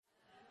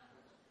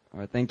All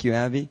right, thank you,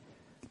 Abby.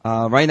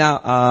 Right now,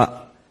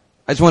 I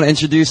just want to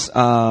introduce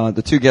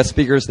the two guest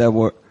speakers that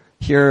were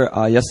here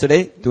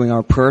yesterday doing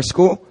our prayer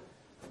school.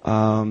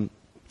 I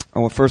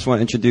first want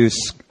to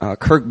introduce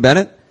Kirk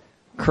Bennett.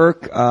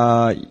 Kirk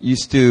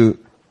used to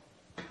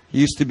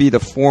be the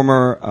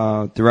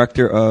former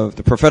director of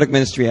the prophetic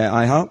ministry at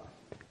IHOP,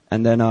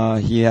 and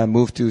then he had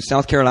moved to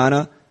South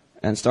Carolina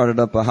and started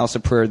up a house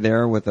of prayer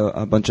there with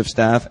a bunch of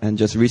staff. And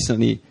just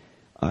recently,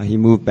 he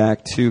moved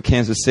back to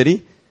Kansas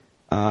City.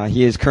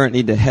 He is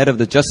currently the head of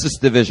the Justice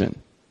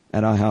Division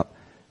at IHOP,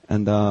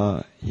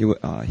 and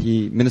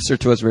he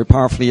ministered to us very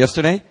powerfully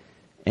yesterday.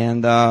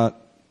 And I'm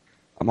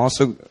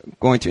also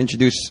going to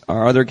introduce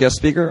our other guest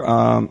speaker.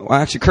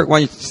 Actually, Kirk, why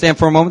don't you stand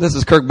for a moment? This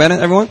is Kirk Bennett,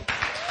 everyone.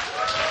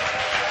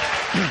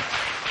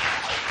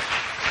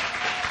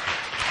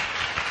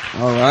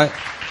 All right.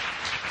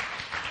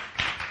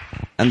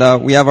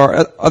 And we have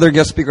our other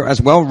guest speaker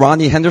as well,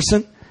 Ronnie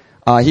Henderson.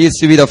 He is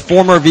to be the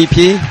former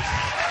VP.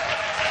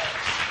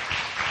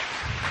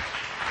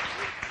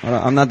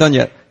 I'm not done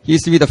yet. He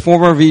used to be the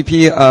former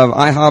VP of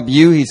IHOP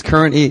U. He's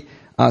currently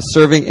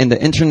serving in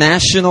the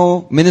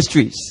international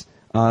ministries,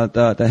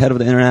 the head of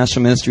the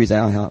international ministries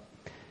at IHOP.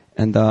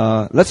 And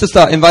let's just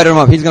invite him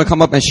up. He's going to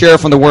come up and share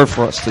from the word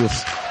for us.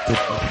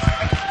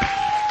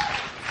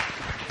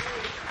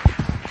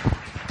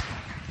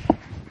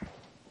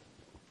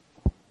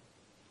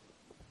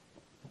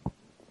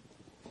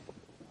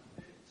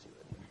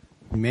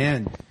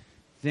 Amen.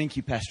 Thank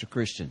you, Pastor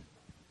Christian.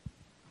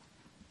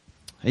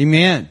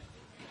 Amen.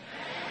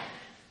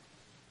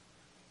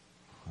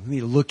 Let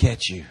me look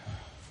at you.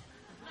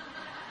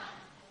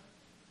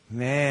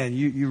 Man,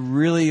 you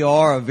really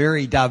are a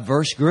very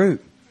diverse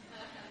group.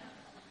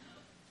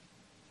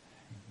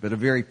 But a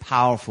very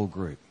powerful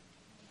group.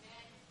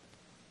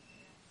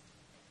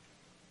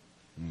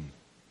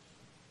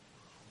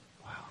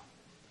 Wow.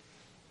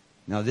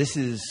 Now this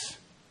is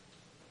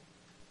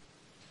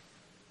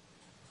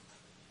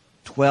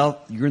 12,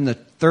 you're in the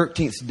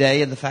 13th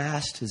day of the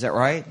fast, is that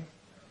right?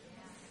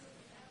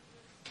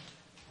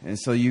 And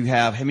so you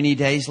have how many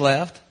days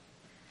left?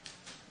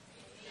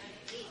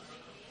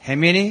 How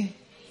many?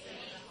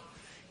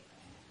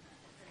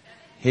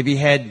 Have you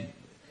had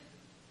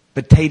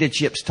potato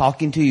chips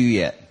talking to you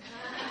yet?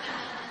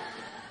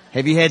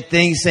 Have you had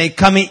things say,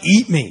 come and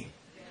eat me?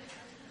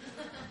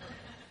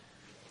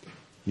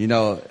 You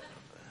know,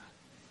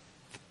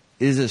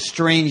 it is a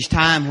strange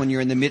time when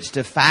you're in the midst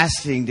of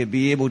fasting to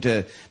be able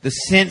to, the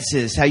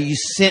senses, how you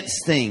sense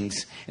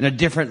things in a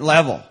different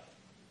level.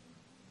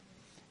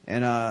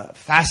 And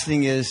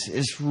fasting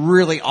is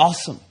really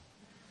awesome,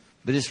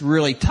 but it's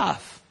really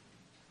tough.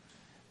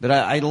 But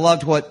I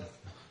loved what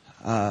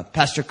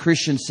Pastor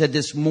Christian said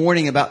this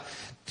morning about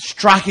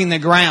striking the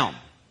ground,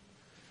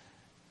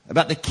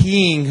 about the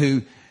king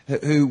who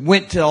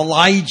went to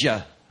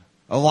Elijah,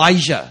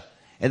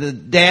 and the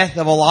death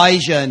of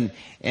Elijah,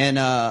 and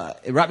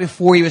right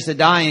before he was to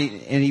die,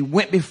 and he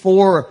went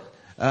before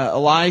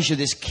Elijah,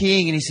 this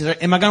king, and he said,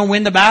 "Am I going to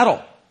win the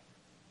battle?"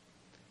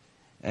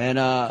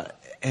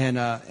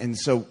 And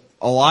so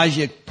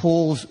Elijah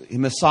pulls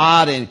him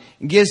aside and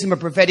gives him a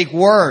prophetic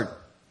word.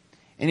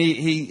 And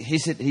he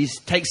said he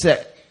takes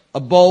a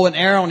bow and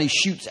arrow and he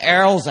shoots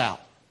arrows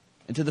out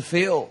into the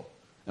field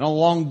and a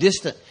long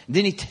distance. And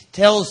then he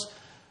tells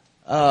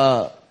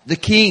the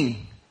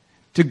king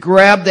to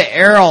grab the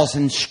arrows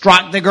and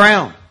strike the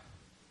ground.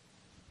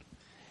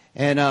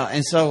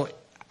 And so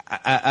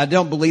I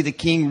don't believe the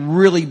king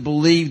really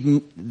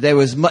believed there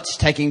was much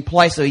taking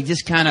place. So he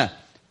just kind of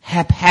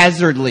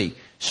haphazardly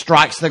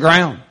strikes the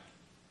ground.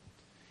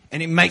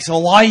 And it makes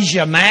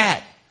Elijah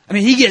mad. I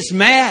mean, he gets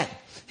mad.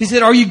 He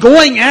said, "Are you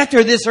going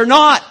after this or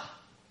not?"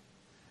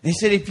 And he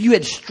said, "If you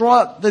had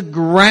struck the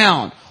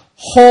ground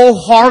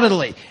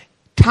wholeheartedly,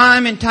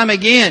 time and time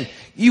again,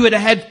 you would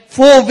have had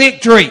full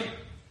victory."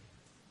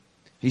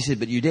 He said,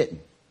 "But you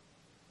didn't."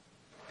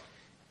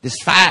 This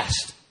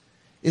fast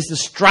is the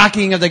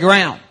striking of the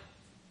ground.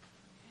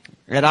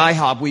 At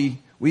IHOP,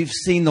 we've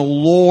seen the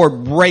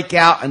Lord break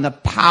out in the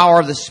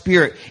power of the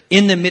Spirit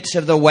in the midst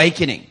of the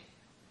awakening.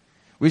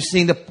 We've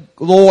seen the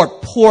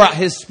Lord pour out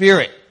His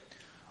Spirit.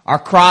 Our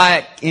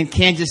cry in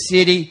Kansas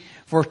City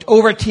for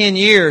over 10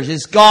 years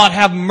is, "God,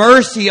 have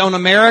mercy on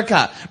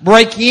America.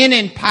 Break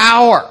in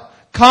power.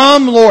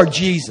 Come, Lord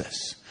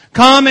Jesus.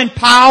 Come in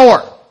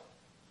power."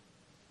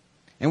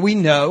 And we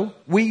know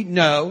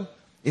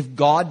if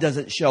God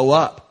doesn't show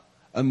up,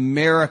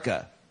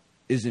 America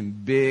is in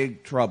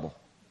big trouble.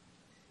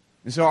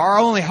 And so our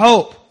only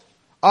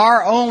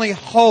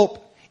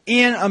hope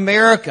in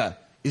America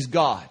is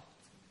God.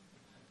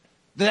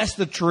 That's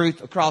the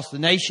truth across the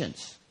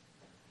nations.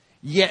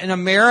 Yet in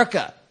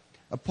America,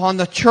 upon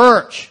the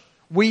church,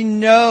 we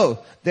know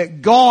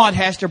that God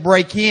has to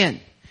break in.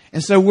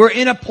 And so we're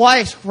in a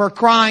place for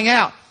crying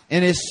out.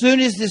 And as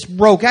soon as this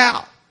broke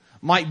out,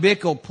 Mike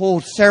Bickle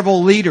pulled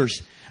several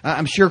leaders.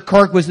 I'm sure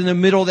Kirk was in the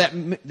middle of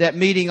that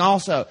meeting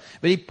also.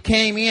 But he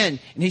came in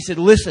and he said,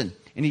 "Listen."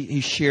 And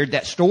he shared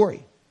that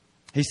story.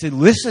 He said,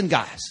 "Listen,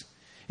 guys."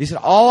 He said,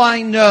 "All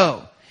I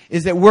know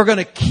is that we're going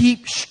to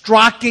keep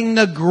striking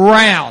the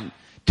ground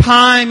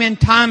time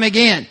and time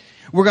again.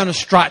 We're going to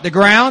strike the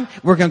ground.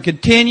 We're going to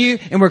continue,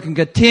 and we're going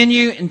to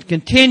continue and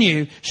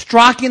continue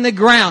striking the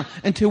ground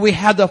until we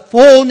have the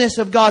fullness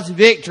of God's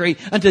victory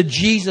until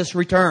Jesus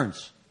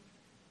returns.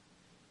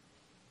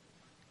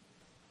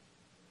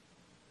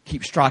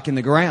 Keep striking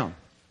the ground.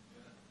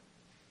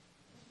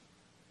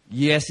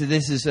 Yes,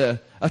 this is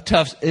a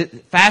tough,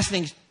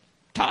 fasting's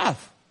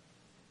tough.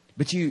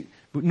 But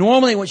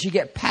normally once you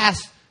get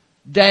past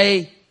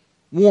day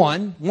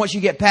 1, once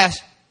you get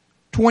past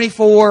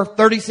 24,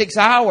 36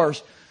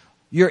 hours,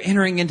 you're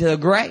entering into a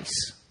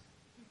grace.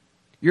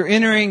 You're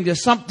entering into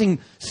something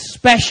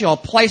special, a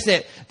place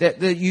that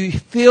you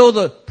feel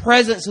the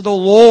presence of the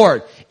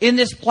Lord in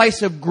this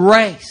place of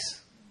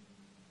grace.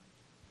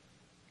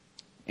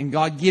 And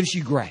God gives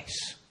you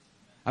grace.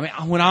 I mean,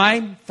 when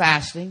I'm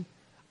fasting,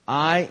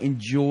 I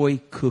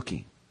enjoy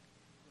cooking.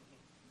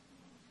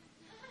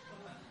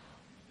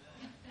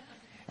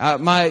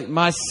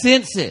 My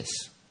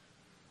senses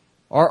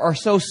are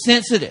so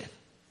sensitive.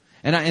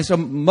 And so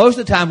most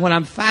of the time when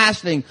I'm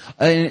fasting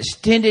an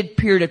extended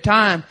period of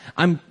time,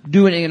 I'm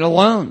doing it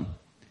alone.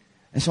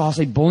 And so I'll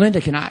say,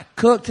 Belinda, can I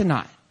cook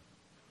tonight?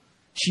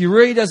 She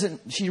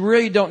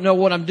really don't know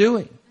what I'm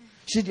doing.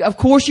 She said, of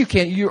course you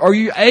can. Are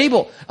you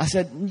able? I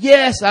said,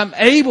 yes, I'm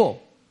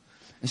able.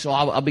 And so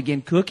I'll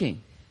begin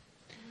cooking.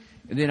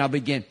 And then I'll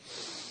begin,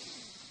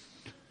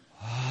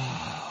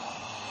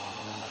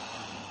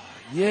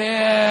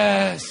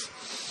 yes.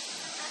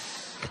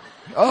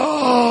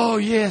 Oh,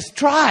 yes.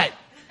 Try it.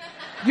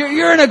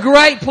 You're in a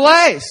great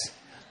place.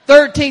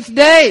 13th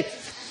day.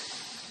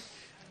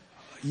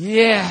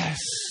 Yes.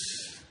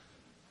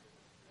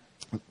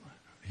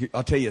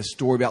 I'll tell you a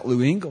story about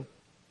Lou Engle.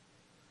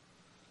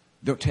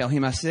 Don't tell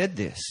him I said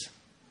this.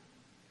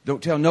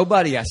 Don't tell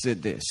nobody I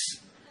said this.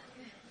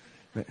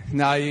 But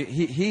no,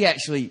 he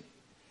actually,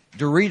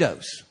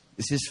 Doritos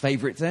is his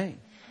favorite thing.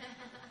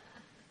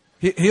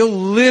 He'll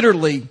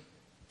literally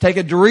take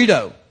a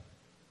Dorito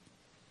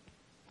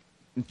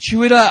and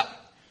chew it up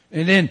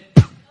and then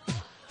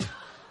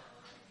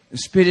and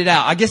spit it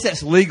out. I guess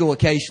that's legal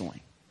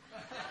occasionally.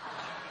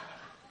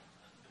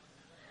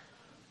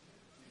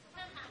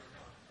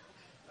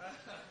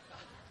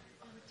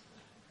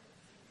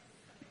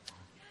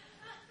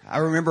 I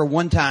remember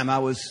one time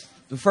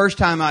the first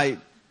time I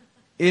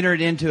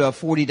entered into a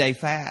 40-day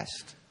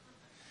fast.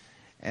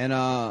 And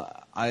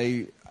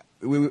it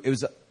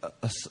was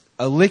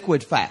a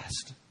liquid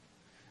fast.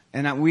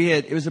 And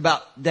it was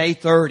about day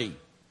 30.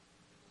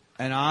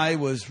 And I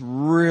was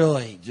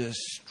really just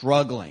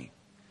struggling.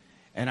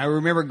 And I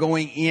remember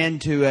going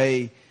into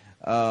a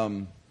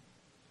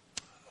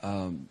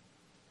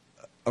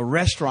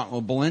restaurant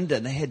with Belinda,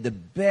 and they had the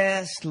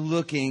best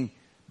looking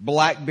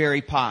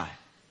blackberry pie.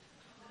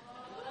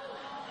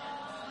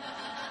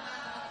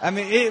 I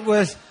mean, it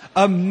was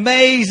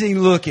amazing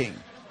looking.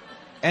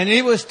 And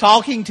it was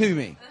talking to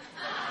me.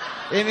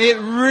 It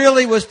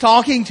really was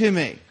talking to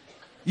me.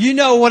 You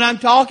know what I'm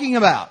talking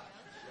about.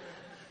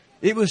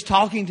 It was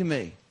talking to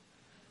me.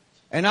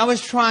 And I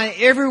was trying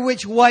every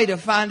which way to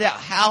find out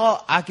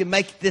how I could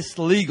make this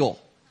legal.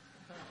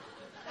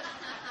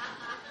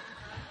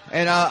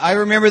 And I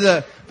remember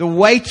the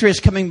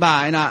waitress coming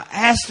by, and I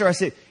asked her, I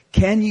said,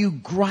 can you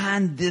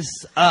grind this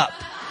up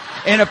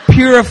in a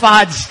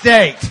purified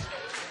state?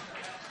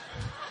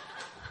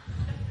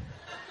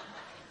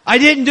 I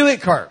didn't do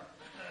it, Kurt.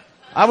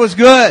 I was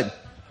good.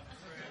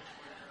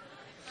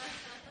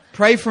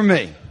 Pray for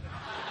me.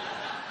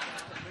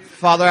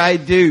 Father, I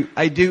do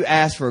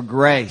ask for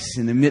grace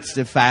in the midst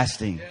of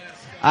fasting.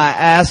 I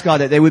ask,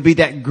 God, that there would be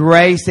that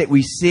grace that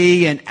we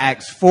see in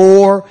Acts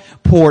 4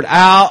 poured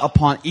out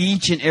upon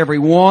each and every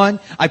one.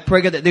 I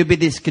pray, God, that there would be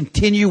this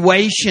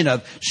continuation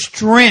of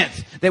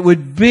strength that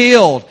would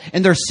build,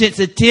 and their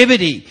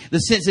sensitivity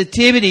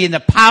and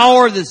the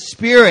power of the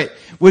Spirit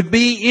would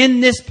be in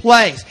this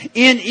place,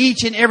 in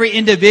each and every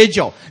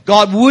individual.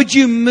 God, would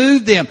you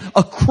move them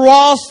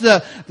across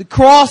the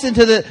cross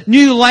into the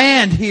new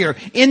land here,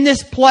 in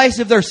this place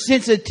of their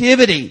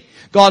sensitivity.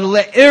 God,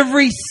 let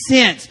every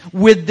sense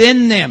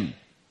within them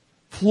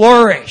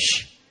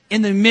flourish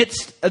in the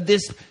midst of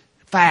this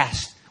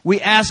fast. We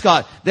ask,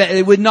 God, that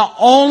it would not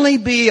only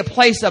be a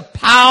place of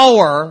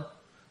power,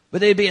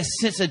 but there'd be a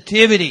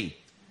sensitivity,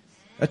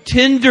 a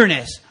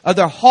tenderness of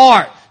their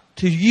heart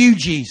to you,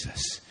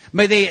 Jesus.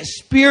 May they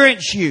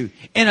experience you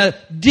in a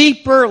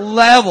deeper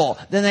level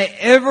than they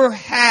ever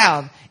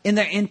have in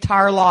their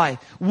entire life.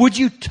 Would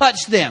you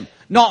touch them,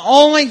 not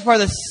only for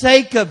the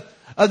sake of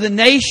the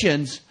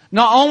nations,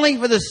 not only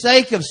for the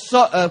sake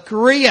of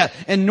Korea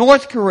and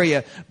North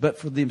Korea, but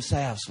for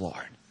themselves,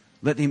 Lord.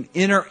 Let them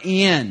enter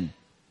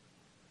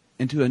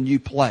into a new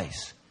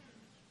place.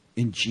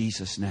 In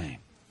Jesus' name.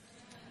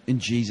 In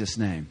Jesus'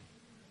 name.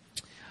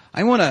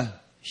 I want to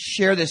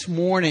share this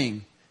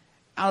morning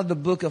out of the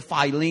book of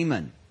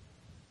Philemon.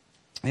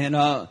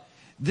 And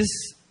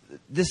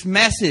this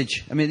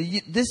message, I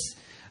mean, this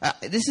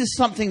is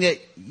something that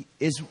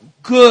is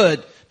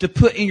good to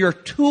put in your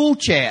tool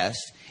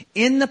chest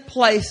in the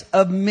place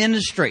of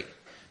ministry.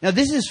 Now,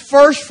 this is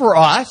first for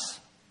us,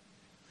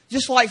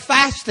 just like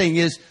fasting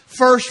is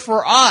first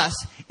for us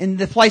in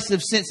the place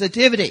of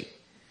sensitivity.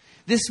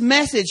 This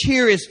message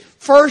here is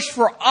first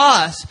for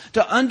us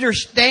to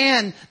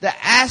understand the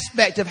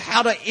aspect of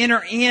how to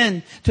enter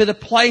into the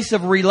place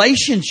of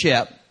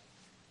relationship.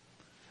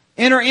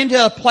 Enter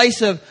into a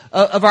place of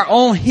our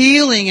own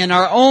healing and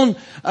our own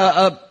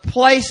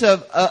place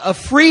of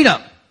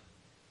freedom.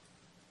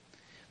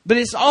 But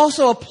it's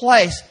also a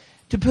place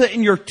to put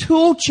in your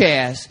tool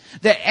chest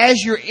that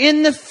as you're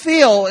in the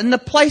field, in the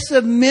place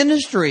of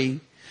ministry,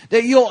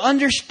 that you'll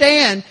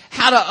understand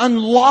how to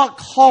unlock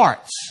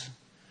hearts.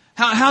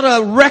 How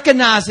to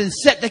recognize and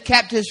set the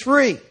captives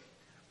free.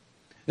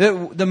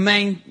 The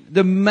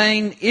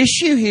main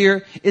issue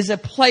here is a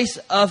place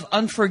of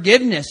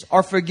unforgiveness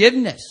or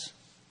forgiveness.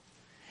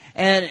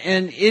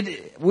 And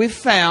we've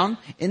found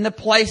in the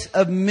place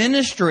of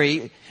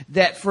ministry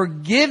that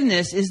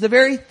forgiveness is the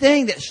very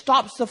thing that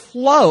stops the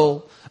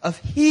flow of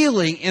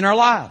healing in our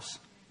lives.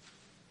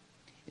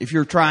 If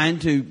you're trying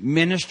to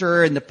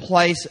minister in the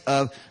place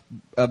of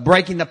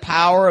breaking the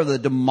power of the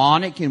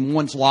demonic in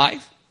one's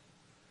life,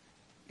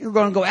 you're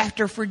going to go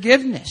after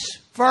forgiveness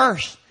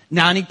first.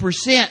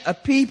 90%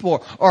 of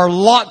people are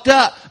locked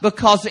up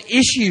because of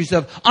issues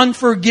of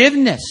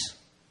unforgiveness.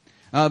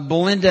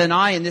 Belinda and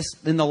I, in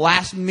the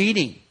last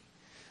meeting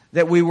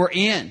that we were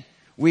in,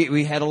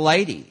 we had a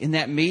lady in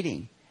that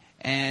meeting,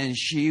 and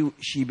she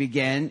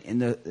began in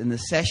the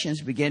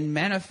sessions began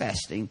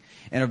manifesting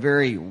in a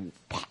very,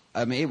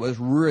 it was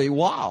really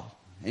wild,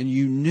 and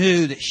you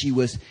knew that she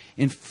was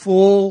in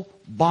full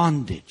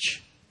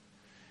bondage.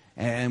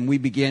 And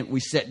we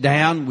sat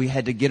down. We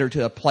had to get her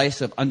to a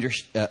place of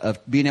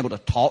being able to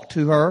talk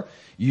to her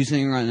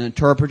using an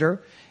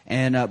interpreter.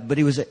 But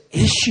it was an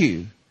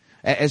issue.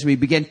 As we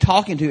began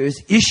talking to her, it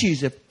was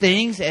issues of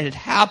things that had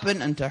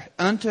happened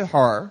unto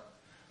her,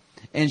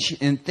 and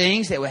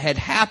things that had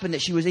happened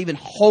that she was even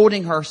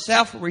holding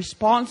herself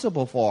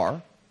responsible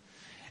for.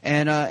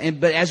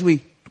 But as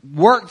we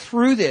worked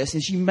through this,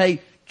 and she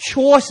made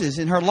choices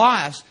in her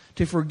lives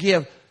to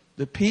forgive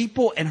the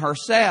people and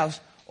herself,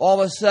 all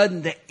of a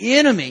sudden the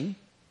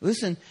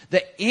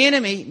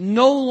enemy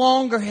no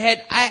longer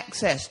had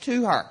access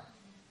to her.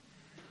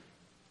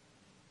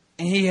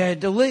 And he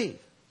had to leave.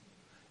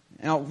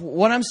 Now,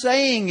 what I'm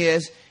saying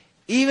is,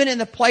 even in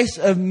the place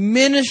of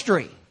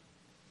ministry,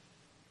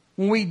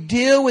 when we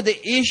deal with the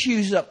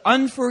issues of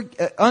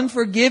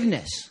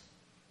unforgiveness,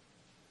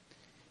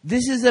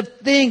 this is a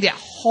thing that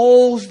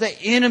holds the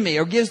enemy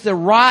or gives the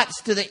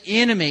rights to the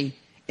enemy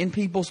in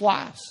people's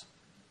lives.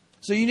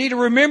 So you need to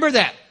remember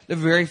that. The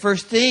very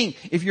first thing,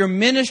 if you're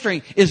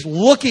ministering, is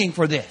looking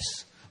for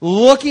this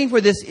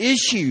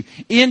issue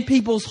in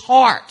people's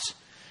hearts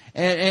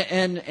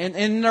and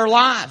in their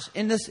lives.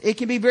 And it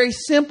can be very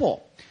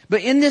simple.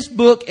 But in this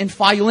book, in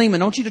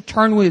Philemon, I want you to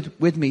turn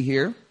with me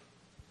here.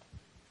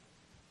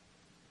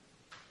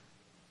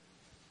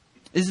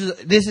 This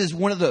is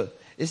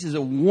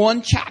a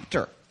one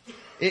chapter.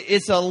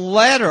 It's a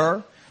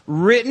letter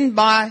written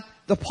by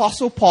the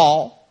Apostle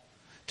Paul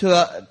to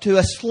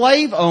a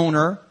slave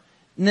owner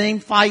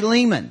named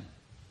Philemon.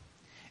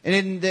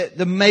 And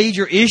the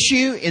major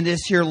issue in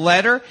this here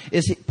letter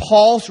is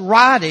Paul's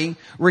writing,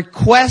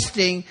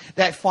 requesting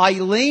that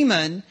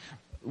Philemon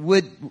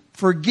would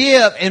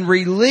forgive and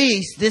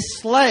release this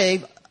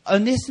slave,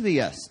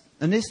 Onesimus.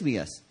 And this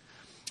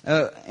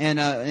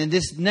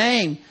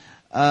name,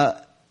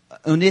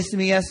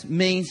 Onesimus,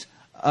 means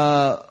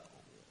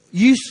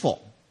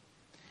useful.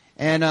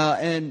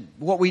 And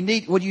what you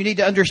need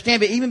to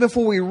understand, but even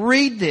before we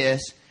read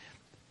this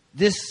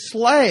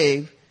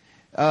slave,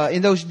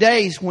 in those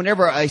days,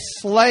 whenever a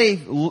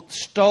slave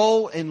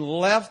stole and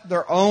left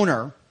their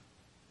owner,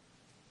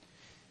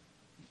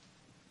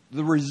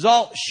 the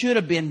result should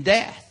have been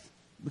death.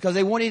 Because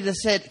they wanted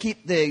to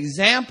keep the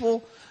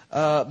example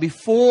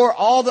before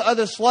all the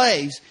other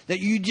slaves that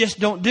you just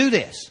don't do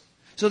this.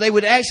 So they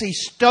would actually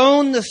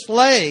stone the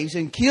slaves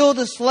and kill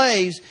the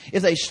slaves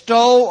if they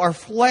stole or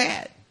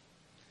fled.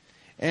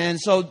 And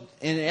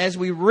as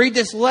we read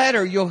this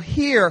letter, you'll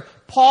hear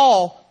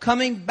Paul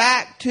coming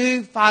back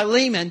to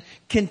Philemon,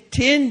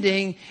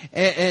 contending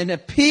and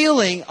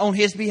appealing on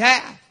his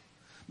behalf.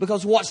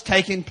 Because what's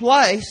taking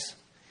place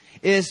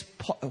is,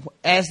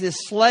 as this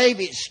slave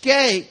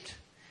escaped,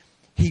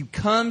 he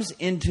comes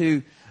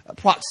into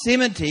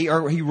proximity,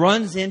 or he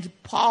runs into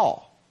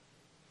Paul.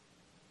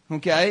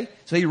 Okay?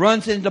 So he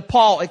runs into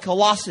Paul at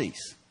Colossae.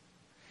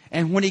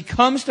 And when he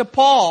comes to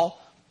Paul,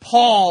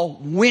 Paul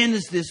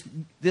wins this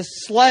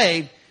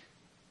slave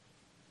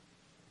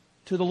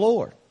to the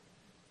Lord.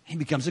 He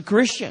becomes a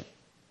Christian.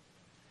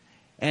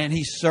 And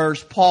he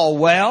serves Paul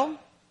well.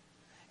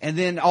 And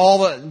then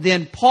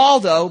Paul,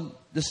 though,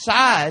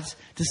 decides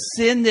to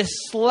send this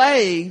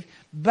slave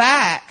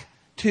back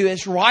to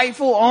its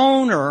rightful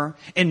owner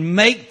and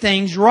make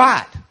things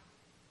right.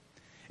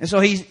 And so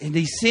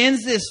he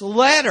sends this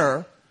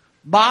letter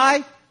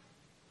by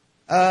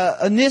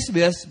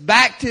Onesimus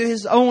back to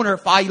his owner,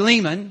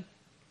 Philemon,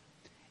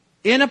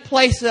 in a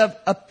place of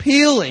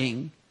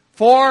appealing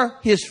for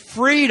his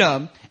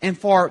freedom and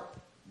for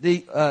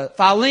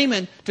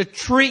Philemon to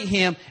treat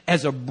him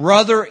as a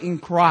brother in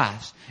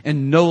Christ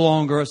and no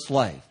longer a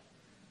slave.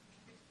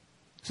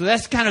 So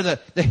that's kind of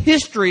the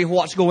history of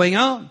what's going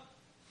on.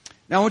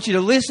 Now I want you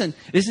to listen.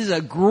 This is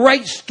a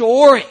great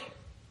story.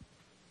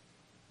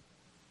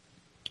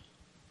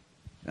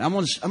 I'm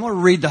going to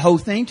read the whole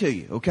thing to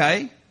you,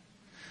 okay?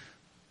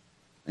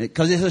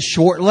 Because it's a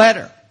short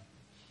letter.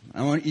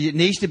 It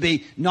needs to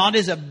be not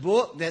as a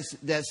book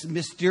that's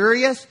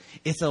mysterious.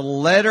 It's a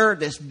letter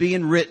that's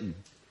being written.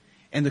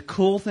 And the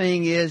cool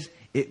thing is,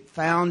 it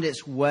found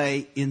its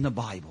way in the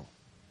Bible.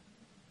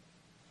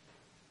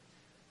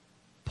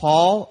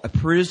 Paul, a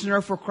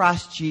prisoner for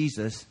Christ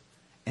Jesus,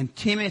 and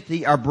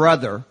Timothy, our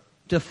brother,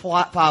 to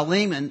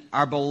Philemon,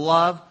 our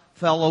beloved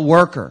fellow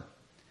worker.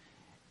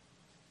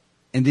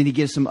 And then he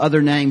gives some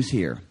other names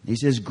here. He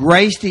says,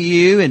 grace to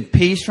you and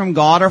peace from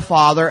God our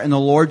Father and the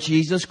Lord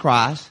Jesus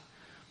Christ.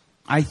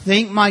 I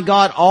thank my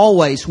God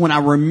always when I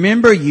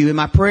remember you in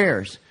my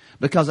prayers,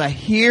 because I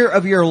hear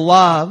of your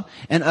love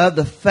and of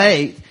the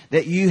faith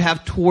that you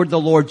have toward the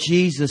Lord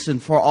Jesus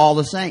and for all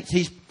the saints.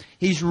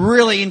 He's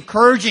really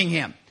encouraging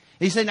him.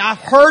 He said, I've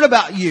heard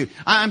about you.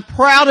 I'm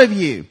proud of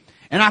you.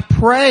 And I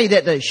pray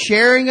that the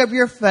sharing of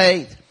your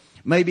faith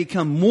may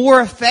become more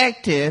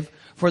effective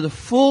for the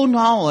full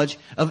knowledge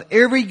of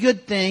every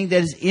good thing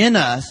that is in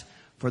us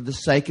for the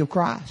sake of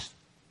Christ.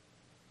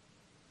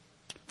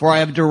 For I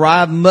have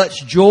derived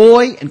much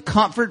joy and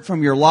comfort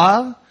from your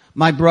love,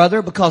 my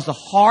brother, because the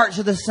hearts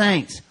of the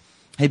saints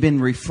have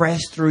been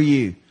refreshed through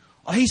you.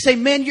 Oh, he said,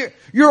 man,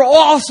 you're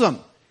awesome.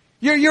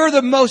 You're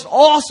the most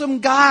awesome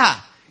guy.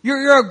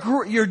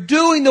 You're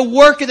doing the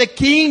work of the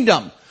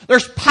kingdom.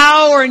 There's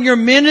power in your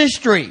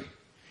ministry.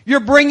 You're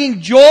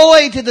bringing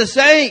joy to the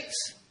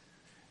saints.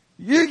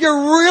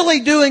 You're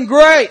really doing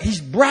great.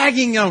 He's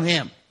bragging on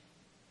him.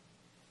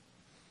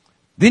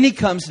 Then he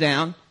comes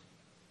down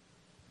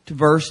to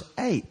verse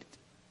 8.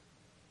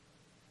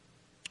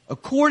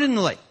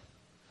 Accordingly,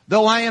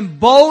 though I am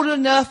bold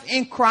enough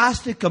in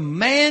Christ to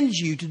command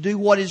you to do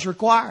what is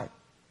required.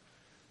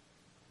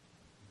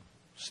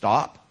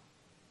 Stop.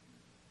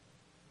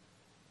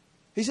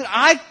 He said,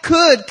 I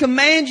could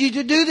command you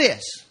to do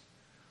this.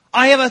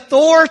 I have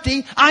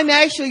authority. I'm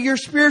actually your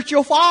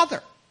spiritual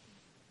father.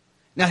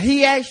 Now,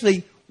 he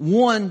actually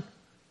won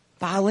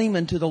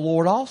Philemon to the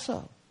Lord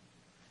also.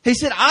 He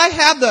said, I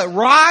have the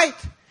right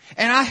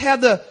and I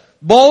have the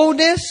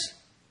boldness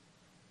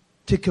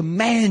to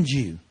command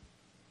you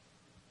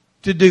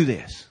to do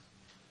this.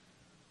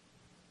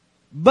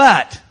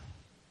 But,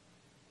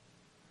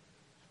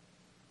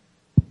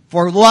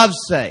 for love's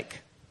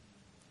sake,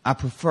 I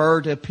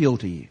prefer to appeal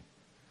to you.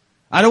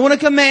 I don't want to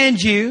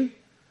command you,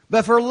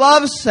 but for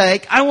love's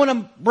sake, I want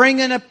to bring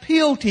an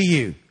appeal to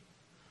you.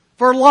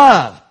 For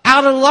love,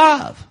 out of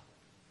love.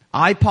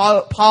 I,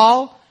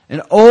 Paul,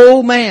 an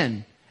old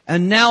man,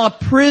 and now a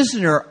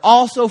prisoner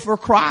also for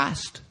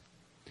Christ.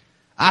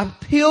 I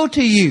appeal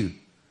to you,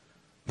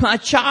 my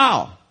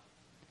child,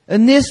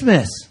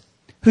 Onesimus,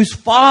 whose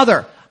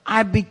father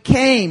I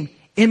became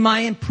in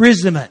my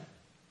imprisonment.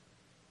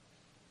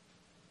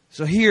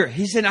 So here,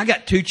 he said, I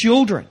got two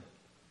children.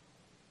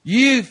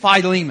 You,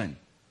 Philemon,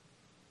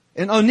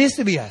 and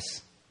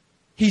Onesimus.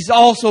 He's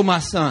also my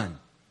son.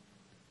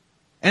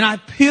 And I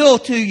appeal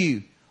to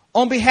you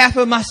on behalf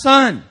of my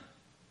son.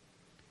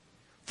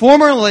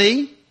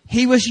 Formerly,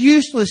 he was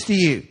useless to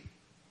you.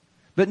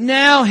 But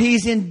now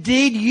he's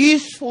indeed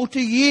useful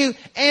to you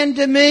and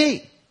to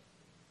me.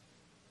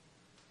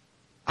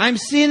 I'm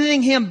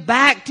sending him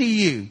back to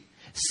you.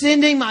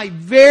 Sending my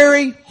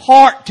very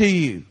heart to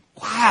you.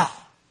 Wow.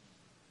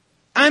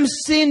 I'm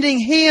sending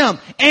him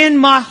and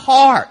my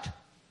heart.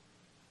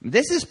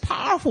 This is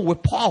powerful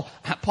with Paul.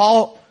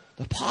 Paul,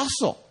 the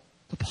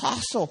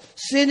apostle,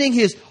 sending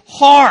his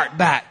heart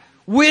back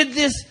with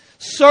this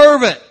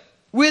servant,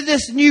 with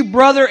this new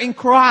brother in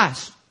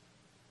Christ.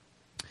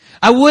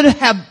 I would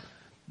have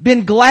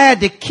been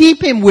glad to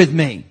keep him with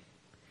me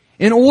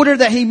in order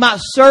that he might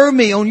serve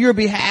me on your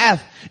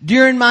behalf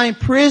during my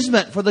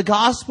imprisonment for the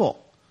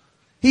gospel.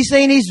 He's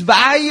saying he's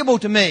valuable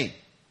to me.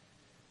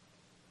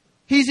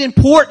 He's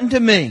important to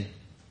me.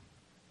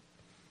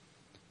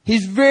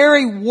 He's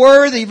very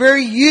worthy,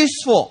 very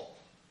useful.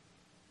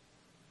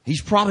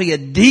 He's probably a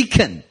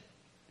deacon.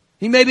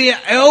 He may be an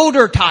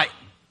elder type.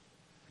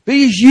 But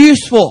he's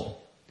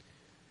useful.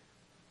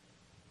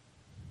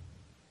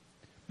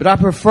 But I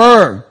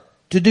prefer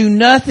to do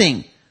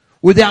nothing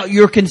without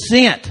your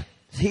consent.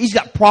 He's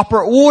got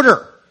proper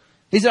order.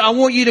 He said, I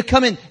want you to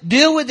come and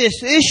deal with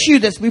this issue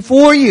that's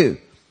before you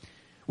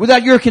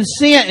without your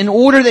consent, in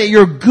order that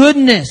your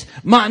goodness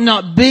might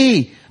not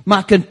be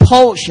my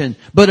compulsion,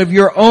 but of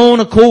your own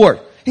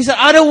accord. He said,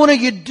 I don't want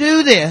you to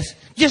do this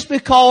just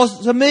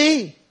because of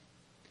me.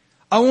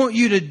 I want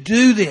you to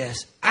do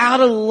this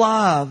out of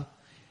love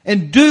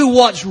and do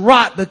what's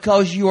right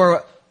because you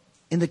are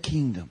in the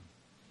kingdom.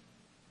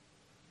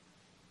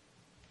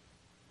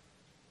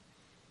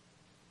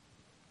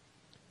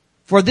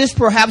 For this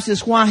perhaps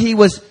is why he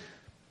was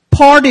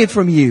parted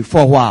from you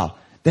for a while,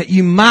 that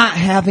you might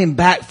have him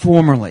back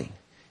formerly.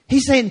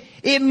 He's saying,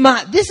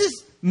 this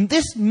is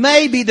This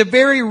may be the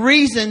very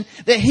reason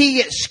that he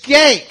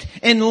escaped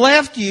and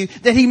left you,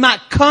 that he might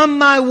come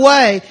my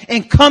way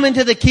and come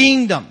into the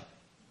kingdom.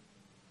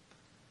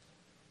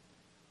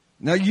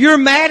 Now you're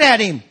mad at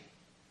him,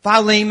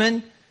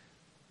 Philemon.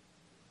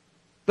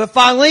 But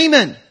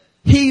Philemon,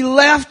 he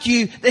left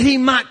you that he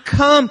might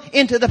come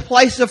into the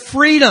place of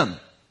freedom.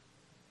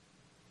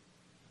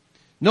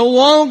 No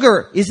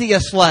longer is he a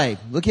slave.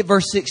 Look at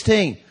verse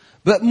 16.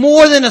 But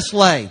more than a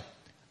slave,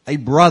 a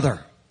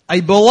brother,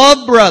 a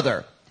beloved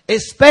brother,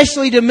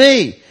 especially to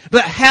me.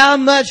 But how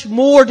much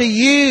more to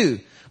you,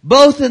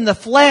 both in the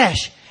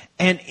flesh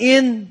and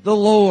in the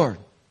Lord.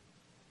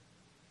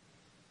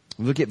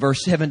 Look at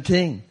verse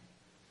 17.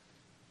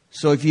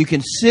 So if you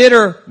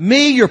consider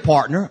me your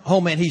partner, oh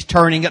man, he's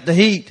turning up the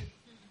heat.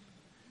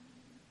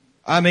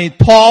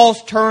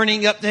 Paul's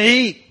turning up the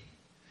heat.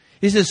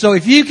 He says, so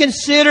if you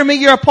consider me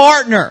your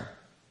partner,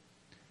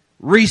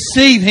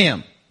 receive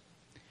him,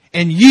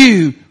 and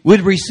you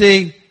would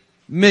receive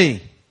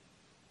me.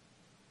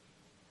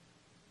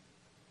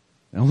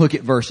 Now look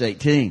at verse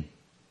 18.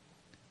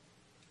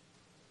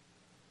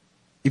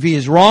 If he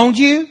has wronged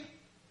you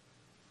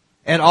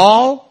at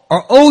all,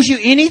 or owes you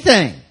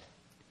anything,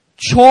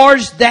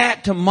 charge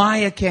that to my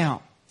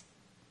account.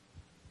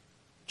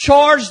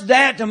 Charge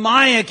that to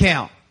my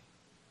account.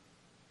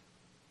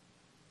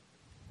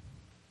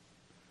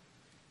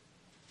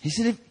 He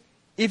said,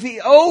 if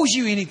he owes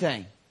you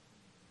anything,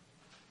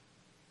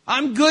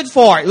 I'm good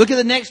for it. Look at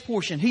the next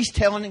portion. He's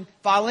telling him,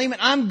 Philemon,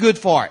 I'm good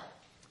for it.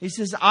 He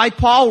says, I,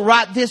 Paul,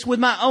 write this with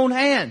my own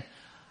hand.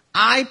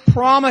 I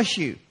promise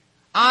you,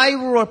 I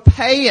will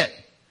repay it,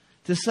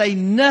 to say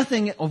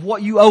nothing of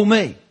what you owe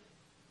me.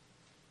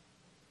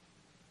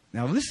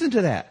 Now listen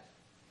to that.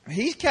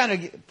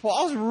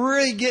 Paul's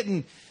really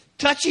getting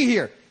touchy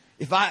here.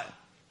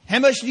 How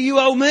much do you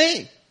owe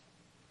me?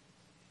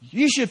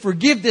 You should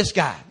forgive this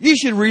guy. You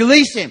should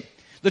release him.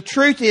 The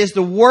truth is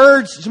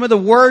some of the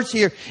words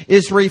here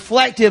is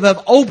reflective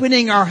of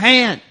opening our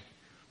hand.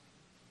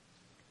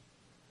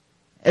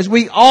 As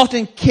we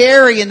often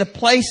carry in the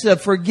place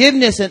of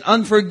forgiveness and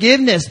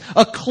unforgiveness,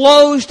 a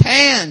closed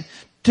hand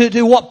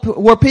to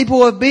where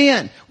people have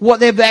been,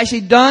 what they've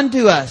actually done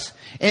to us.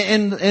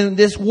 And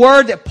this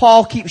word that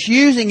Paul keeps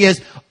using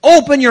is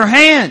open your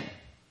hand.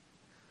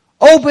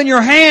 Open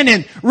your hand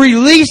and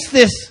release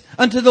this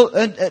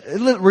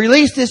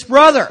release this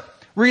brother.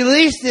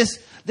 Release this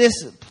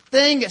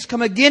thing that's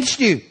come against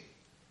you.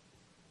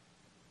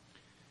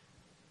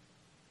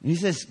 He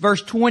says,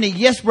 verse 20,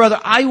 yes, brother,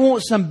 I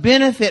want some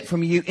benefit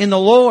from you in the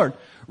Lord.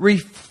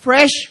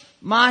 Refresh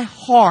my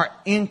heart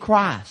in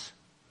Christ.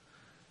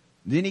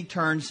 Then he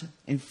turns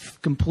and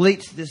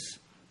completes this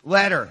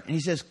letter. And he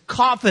says,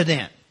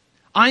 confident.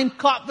 I'm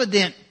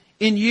confident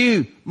in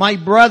you, my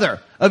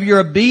brother, of your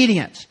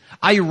obedience.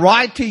 I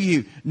write to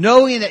you,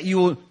 knowing that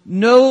you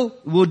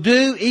will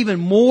do even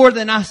more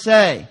than I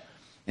say.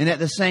 And at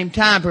the same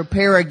time,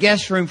 prepare a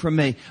guest room for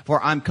me,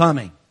 for I'm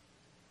coming.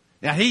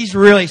 Now he's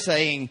really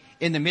saying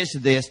in the midst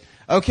of this,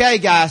 okay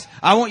guys,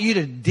 I want you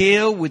to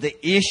deal with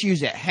the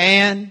issues at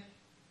hand.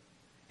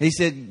 He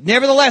said,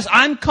 nevertheless,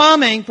 I'm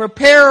coming,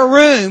 prepare a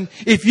room.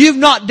 If you've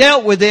not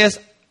dealt with this,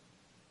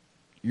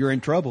 you're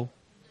in trouble.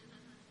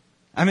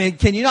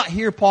 Can you not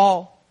hear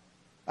Paul?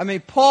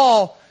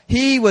 Paul,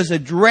 he was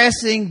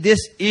addressing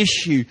this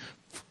issue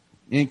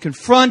and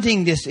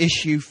confronting this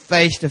issue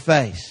face to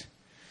face.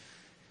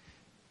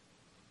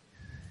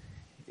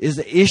 Is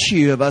the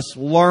issue of us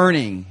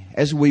learning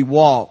as we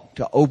walk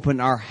to open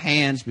our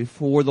hands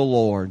before the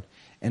Lord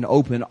and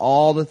open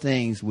all the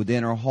things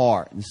within our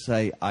heart and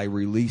say, I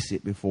release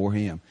it before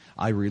Him.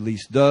 I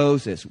release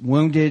those that's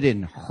wounded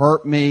and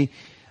hurt me.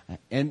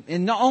 And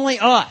not only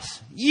us.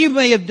 You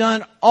may have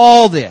done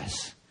all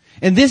this.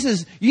 And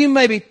you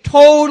may be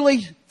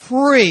totally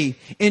free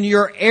in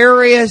your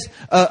areas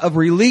of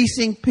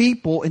releasing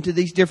people into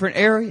these different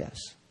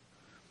areas.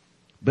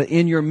 But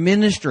in your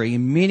ministry,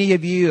 and many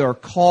of you are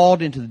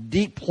called into the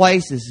deep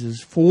places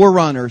as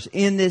forerunners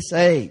in this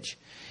age.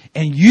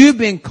 And you've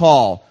been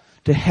called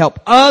to help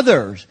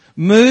others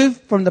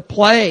move from the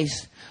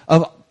place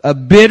of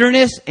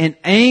bitterness and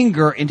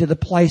anger into the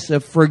place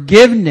of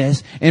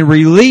forgiveness and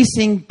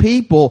releasing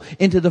people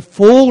into the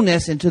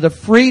fullness, into the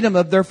freedom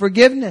of their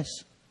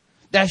forgiveness.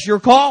 That's your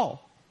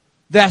call.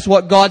 That's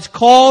what God's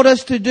called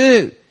us to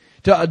do.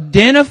 To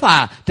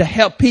identify, to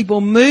help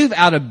people move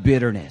out of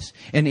bitterness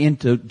and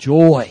into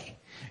joy.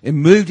 And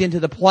moved into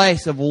the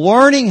place of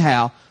learning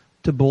how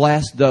to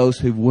bless those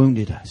who've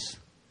wounded us.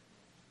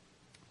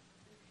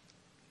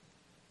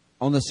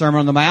 On the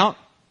Sermon on the Mount,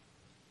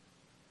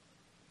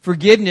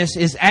 forgiveness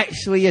is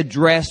actually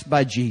addressed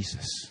by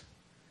Jesus.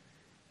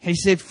 He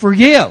said,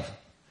 forgive.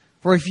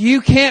 For if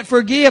you can't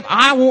forgive,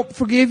 I won't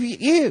forgive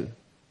you.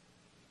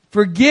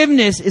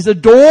 Forgiveness is a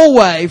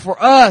doorway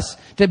for us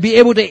to be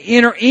able to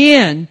enter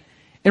in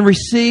and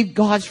receive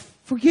God's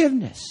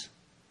forgiveness.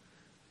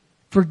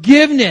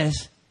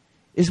 Forgiveness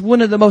is one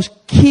of the most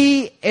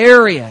key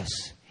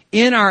areas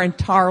in our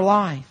entire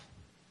life.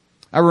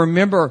 I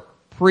remember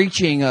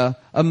preaching a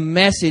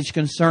message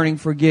concerning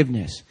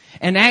forgiveness.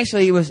 And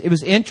actually, it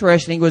was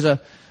interesting.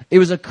 It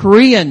was a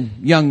Korean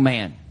young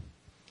man.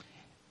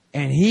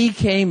 And he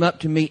came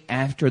up to me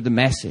after the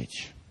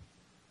message.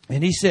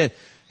 And he said,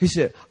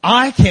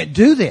 I can't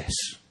do this.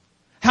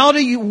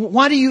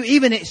 Why do you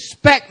even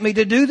expect me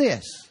to do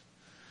this?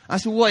 I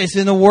said, well, it's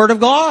in the Word of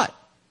God.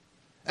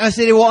 And I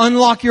said, it will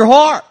unlock your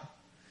heart.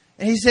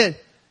 And he said,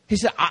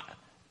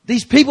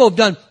 these people have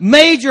done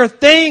major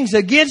things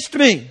against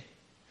me.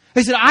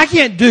 He said, I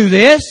can't do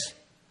this.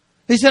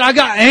 He said, I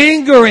got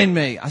anger in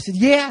me. I said,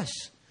 yes.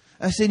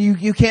 I said,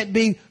 you can't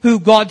be who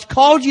God's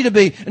called you to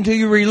be until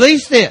you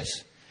release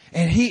this.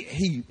 And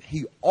he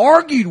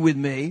argued with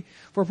me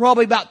for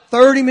probably about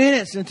 30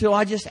 minutes until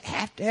I just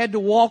had to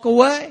walk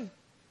away.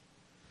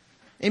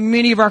 In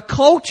many of our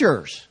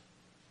cultures,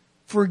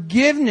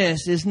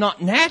 forgiveness is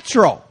not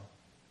natural.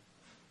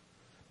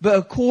 But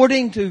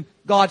according to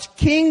God's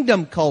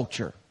kingdom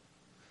culture,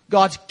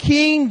 God's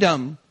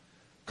kingdom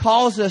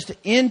calls us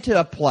into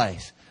a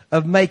place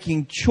of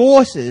making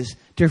choices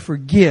to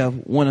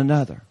forgive one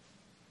another.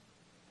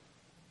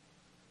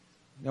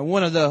 Now,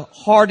 one of the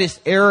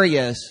hardest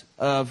areas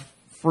of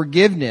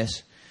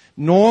forgiveness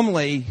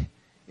normally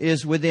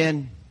is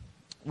within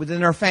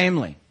our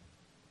family.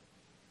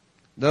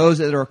 Those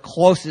that are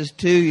closest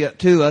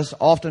to us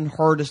often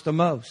hurt us the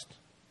most.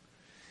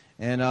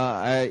 And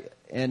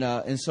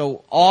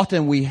so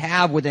often we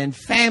have within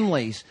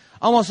families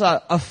almost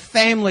a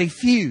family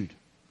feud.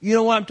 You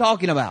know what I'm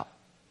talking about?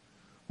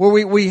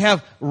 Where we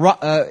have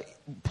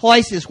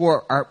places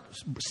where our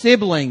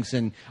siblings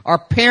and our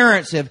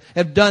parents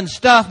have done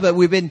stuff, but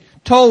we've been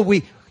told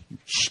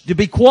to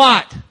be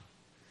quiet.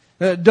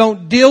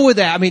 Don't deal with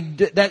that. I mean,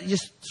 that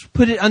just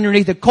put it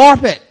underneath the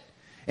carpet.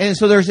 And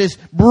so there's this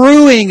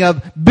brewing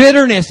of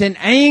bitterness and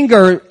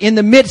anger in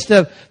the midst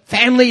of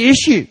family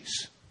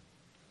issues.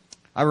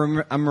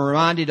 I'm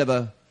reminded of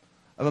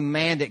a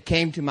man that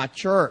came to my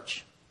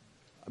church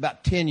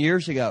about 15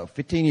 years ago.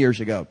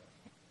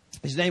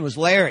 His name was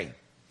Larry.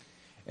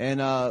 And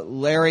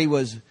Larry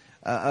was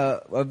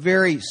a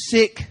very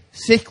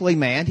sickly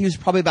man. He was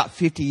probably about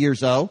 50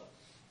 years old.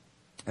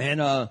 And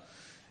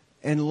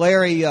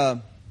Larry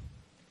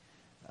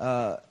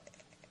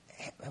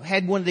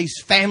had one of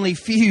these family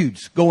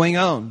feuds going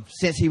on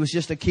since he was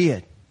just a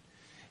kid.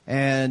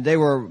 And they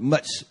were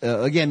much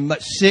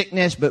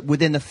sickness, but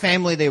within the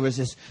family there was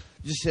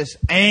this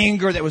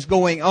anger that was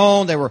going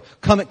on. They were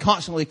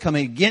constantly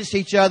coming against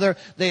each other.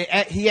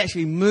 He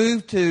actually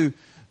moved to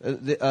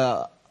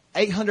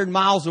 800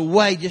 miles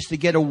away just to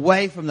get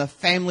away from the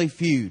family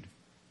feud.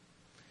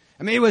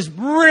 I mean, it was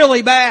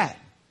really bad.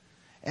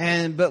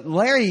 But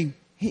Larry,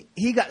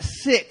 he got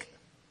sick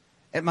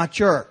at my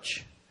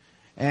church.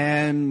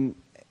 And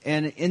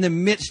in the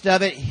midst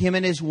of it, him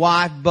and his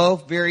wife,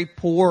 both very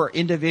poor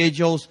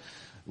individuals,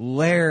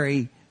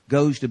 Larry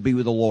goes to be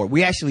with the Lord.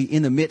 We actually,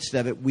 in the midst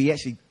of it, we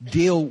actually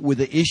deal with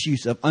the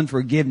issues of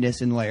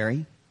unforgiveness in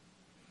Larry.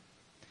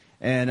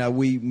 And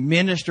we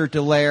minister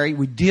to Larry.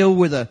 We deal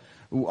with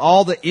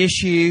all the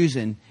issues,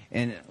 and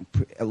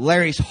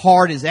Larry's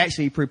heart is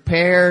actually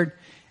prepared.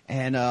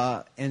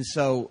 But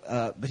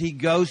he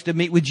goes to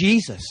meet with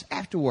Jesus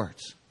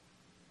afterwards.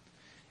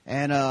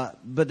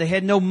 But they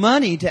had no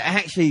money to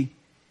actually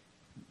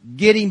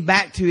get him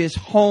back to his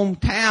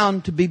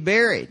hometown to be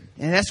buried.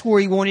 And that's where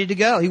he wanted to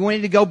go. He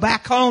wanted to go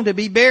back home to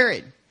be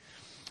buried.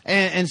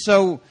 And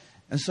so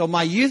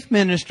my youth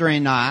minister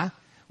and I,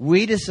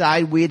 we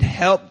decided we'd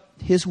help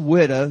his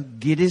widow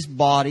get his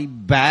body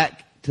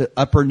back to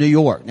Upper New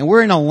York. Now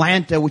we're in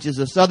Atlanta, which is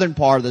the southern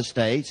part of the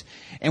States,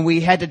 and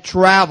we had to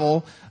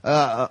travel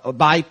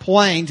by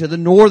plane to the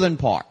northern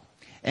part.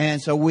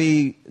 And so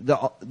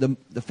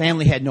the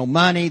family had no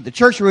money. The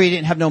church really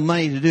didn't have no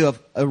money to do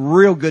a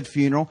real good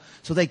funeral.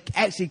 So they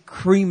actually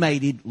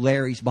cremated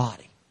Larry's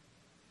body.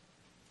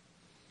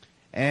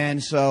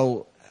 And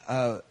so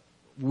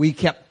we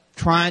kept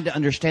trying to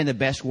understand the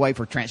best way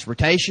for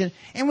transportation.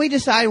 And we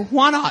decided,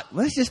 why not?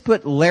 Let's just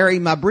put Larry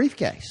in my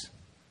briefcase.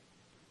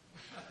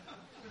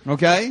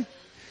 Okay?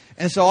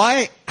 And so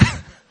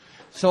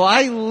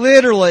I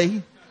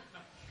literally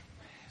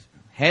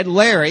had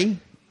Larry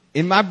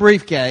in my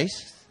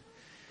briefcase.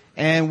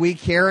 And we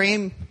carry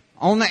him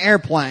on the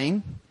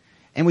airplane,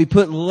 and we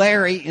put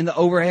Larry in the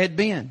overhead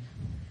bin.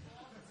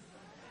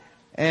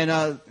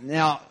 And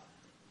now,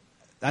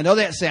 I know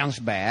that sounds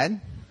bad,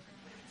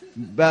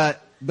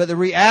 but the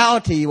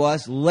reality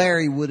was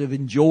Larry would have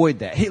enjoyed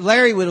that.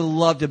 Larry would have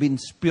loved to have been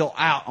spilled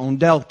out on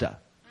Delta.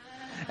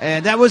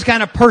 And that was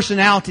kind of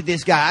personality of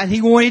this guy. And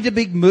he wanted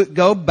to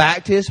go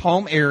back to his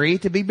home area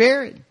to be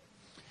buried.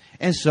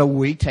 And so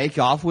we take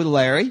off with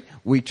Larry.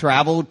 We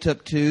traveled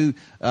to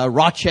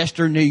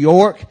Rochester, New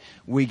York.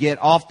 We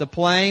get off the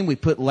plane. We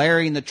put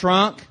Larry in the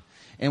trunk,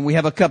 and we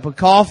have a cup of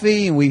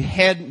coffee, and we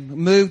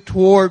move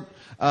toward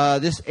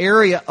this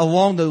area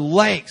along the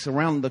lakes,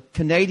 around the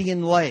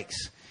Canadian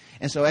lakes.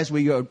 And so as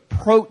we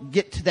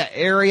get to that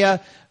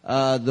area,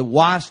 the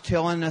wife's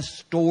telling us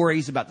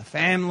stories about the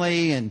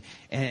family, and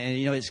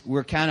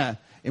we're kind of,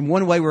 in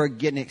one way we're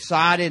getting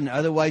excited, in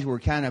other ways we're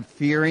kind of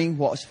fearing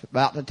what's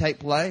about to take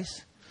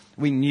place.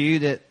 We knew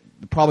that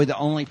probably the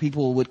only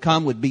people who would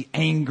come would be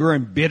anger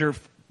and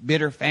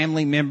bitter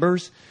family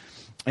members.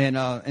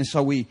 And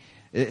so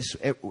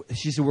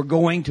she said, we're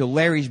going to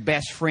Larry's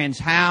best friend's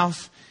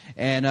house,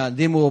 and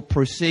then we'll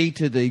proceed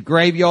to the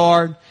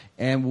graveyard,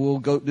 and we'll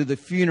go to the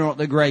funeral at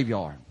the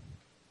graveyard.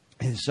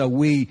 And so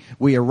we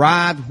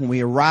arrived. When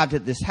we arrived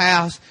at this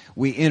house,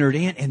 we entered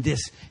in, and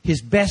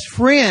his best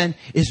friend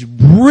is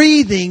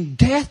breathing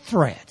death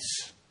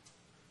threats.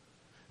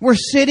 We're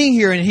sitting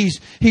here, and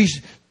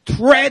he's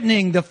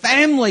threatening the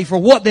family for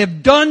what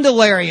they've done to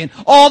Larry and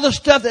all the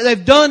stuff that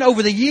they've done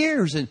over the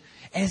years. And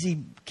as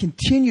he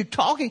continued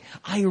talking,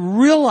 I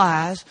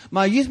realized,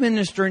 my youth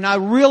minister and I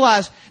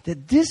realized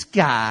that this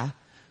guy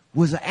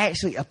was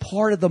actually a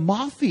part of the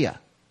mafia.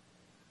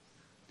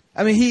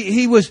 I mean,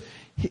 he was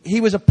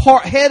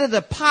head of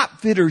the pipe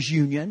fitters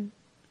union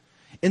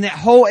in that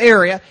whole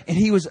area, and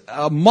he was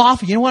a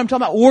mafia. You know what I'm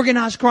talking about?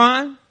 Organized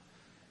crime.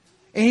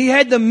 And he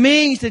had the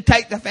means to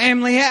take the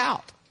family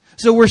out.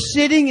 So we're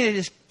sitting at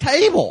his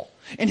table,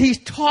 and he's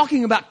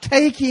talking about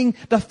taking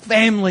the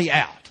family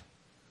out.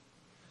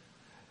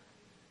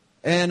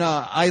 And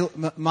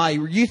my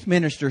youth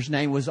minister's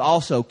name was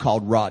also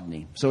called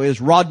Rodney. So it was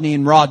Rodney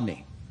and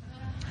Rodney.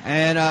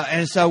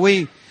 And so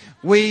we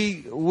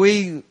said,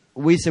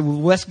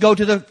 well, let's go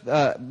to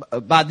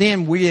the, by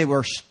then we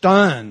were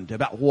stunned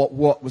about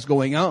what was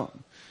going on.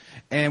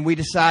 And we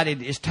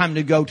decided it's time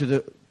to go to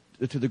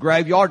the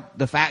graveyard.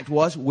 The fact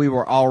was we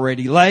were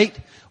already late.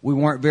 We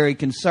weren't very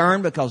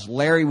concerned because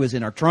Larry was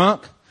in our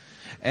trunk.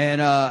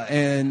 And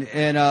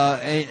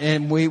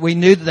we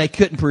knew that they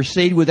couldn't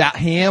proceed without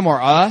him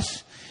or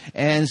us.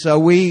 And so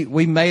we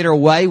made our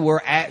way.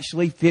 We're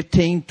actually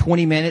 15,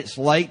 20 minutes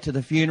late to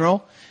the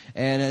funeral.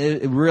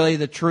 And really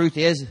the truth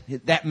is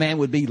that man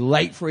would be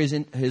late for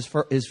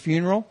his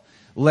funeral.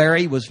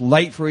 Larry was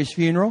late for his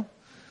funeral.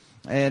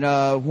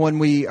 And when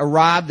we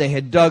arrived, they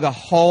had dug a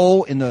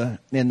hole in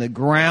the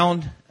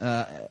ground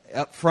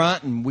up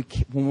front, and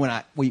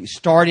when we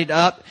started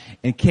up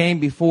and came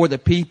before the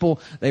people,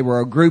 they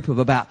were a group of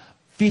about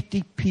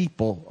 50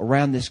 people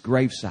around this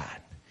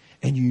graveside,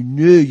 and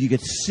you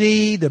could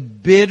see the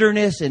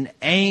bitterness and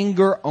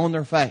anger on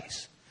their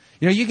face.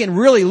 You know, you can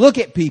really look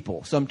at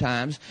people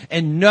sometimes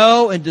and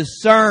know and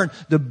discern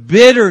the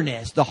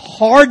bitterness, the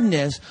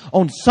hardness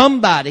on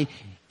somebody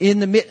in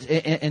the midst.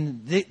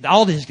 And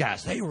all these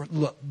guys, they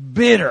look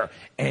bitter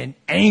and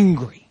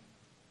angry.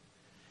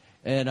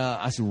 And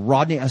I said,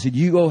 Rodney, I said,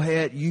 you go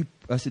ahead.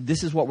 I said,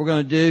 this is what we're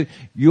going to do.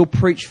 You'll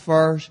preach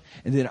first,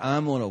 and then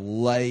I'm going to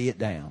lay it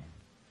down.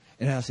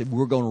 And I said,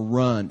 we're going to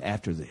run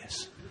after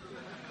this.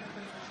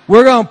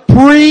 We're going to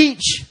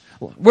preach.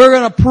 We're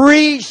going to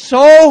preach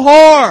so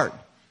hard.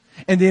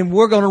 And then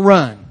we're going to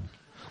run.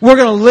 We're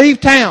going to leave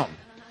town.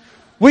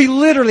 We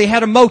literally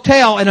had a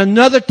motel in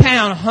another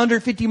town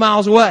 150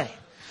 miles away.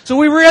 So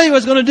we really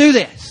was going to do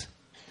this.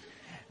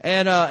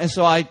 And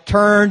so I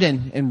turned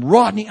and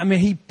Rodney, I mean,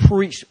 he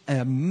preached an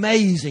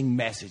amazing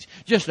message.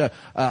 Just a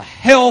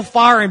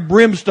hellfire and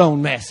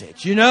brimstone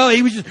message. You know,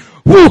 he was just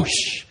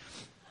whoosh.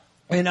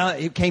 And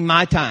it came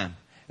my time.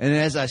 And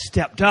as I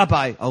stepped up,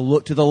 I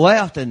looked to the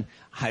left and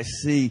I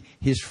see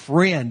his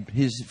friend.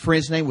 His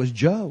friend's name was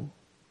Joe.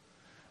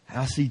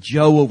 I see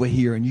Joe over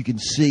here, and you can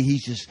see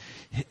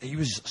he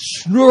was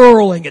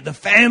snarling at the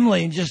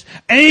family and just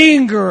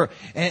anger.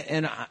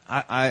 And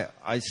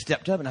I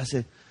stepped up and I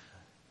said,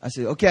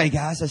 okay,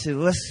 guys, I said,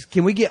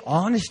 can we get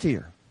honest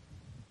here?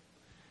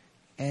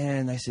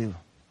 And they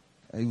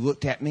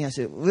looked at me. I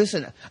said,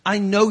 listen, I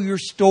know your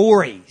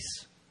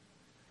stories.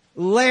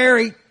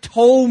 Larry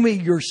told me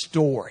your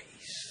stories.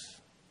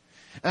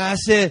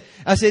 And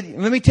I said,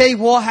 let me tell you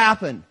what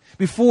happened.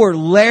 Before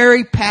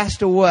Larry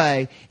passed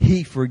away,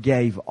 he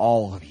forgave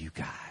all of you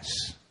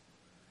guys.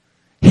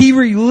 He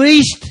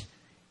released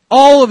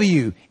all of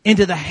you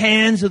into the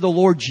hands of the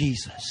Lord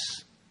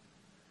Jesus.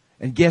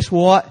 And guess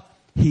what?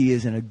 He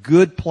is in a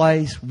good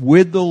place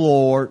with the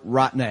Lord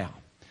right now.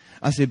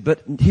 I said,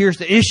 but here's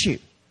the issue.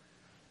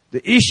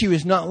 The issue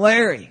is not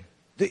Larry.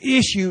 The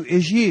issue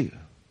is you.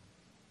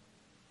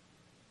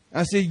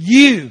 I said,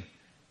 you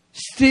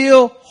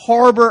still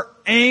harbor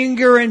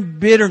anger and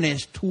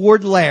bitterness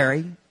toward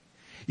Larry.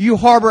 You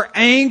harbor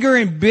anger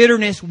and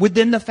bitterness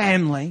within the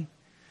family.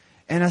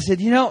 And I said,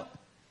 you know,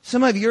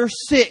 some of you are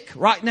sick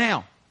right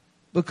now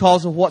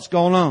because of what's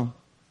going on.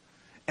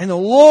 And the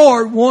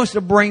Lord wants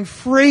to bring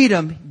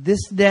freedom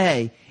this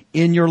day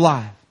in your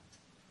life.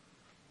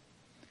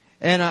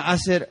 And I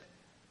said,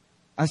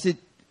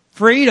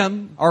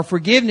 freedom or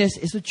forgiveness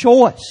is a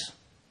choice.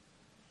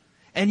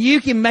 And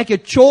you can make a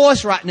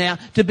choice right now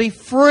to be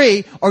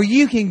free, or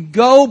you can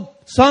go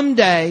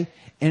someday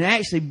and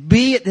actually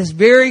be at this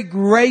very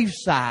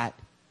gravesite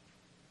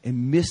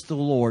and miss the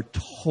Lord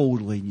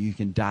totally. And you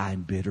can die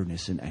in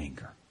bitterness and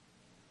anger.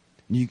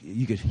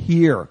 You could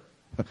hear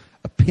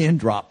a pin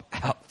drop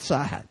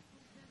outside.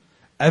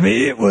 I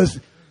mean, it was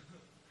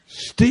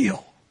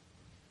still.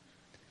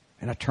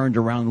 And I turned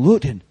around and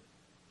looked, and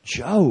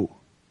Joe,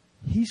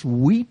 he's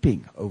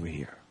weeping over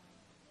here.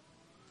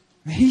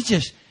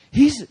 He's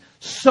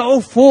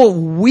so full of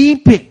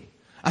weeping.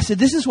 I said,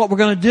 this is what we're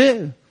going to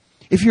do.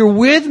 if you're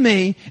with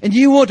me and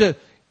you want to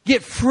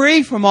get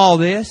free from all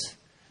this,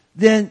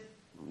 then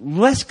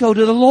let's go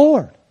to the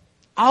Lord.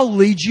 I'll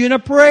lead you in a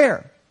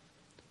prayer.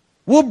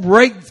 We'll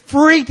break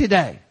free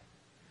today.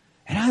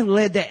 And I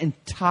led that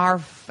entire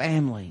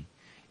family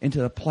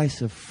into a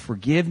place of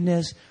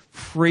forgiveness,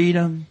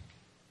 freedom.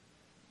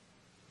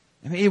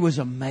 I mean, it was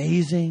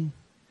amazing.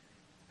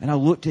 And I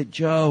looked at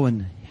Joe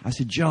and I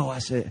said, Joe, I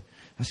said,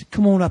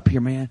 come on up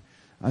here, man.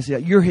 I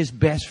said, you're his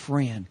best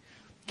friend.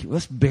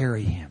 Let's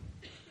bury him.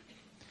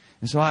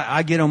 And so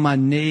I get on my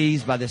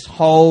knees by this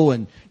hole,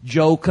 and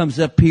Joe comes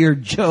up here.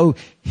 Joe,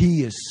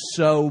 he is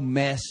so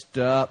messed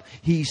up.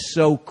 He's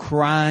so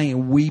crying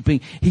and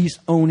weeping. He's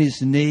on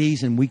his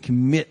knees, and we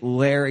commit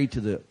Larry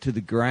to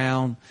the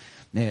ground,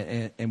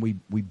 and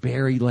we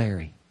bury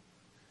Larry.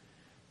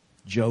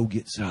 Joe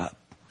gets up,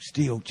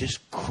 still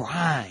just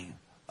crying.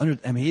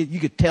 You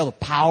could tell the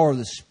power of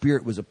the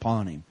Spirit was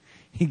upon him.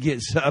 He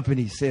gets up and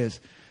he said,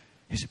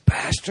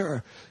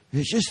 Pastor,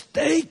 it's just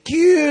thank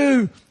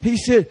you. He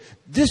said,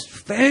 this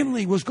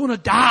family was going to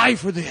die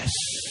for this.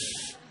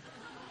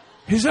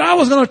 He said, I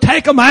was going to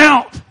take them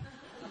out.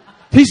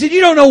 He said, you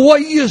don't know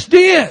what you just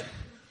did.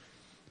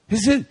 He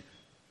said,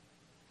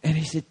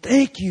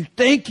 thank you,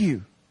 thank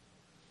you.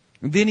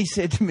 And then he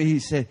said to me, he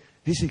said,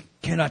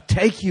 can I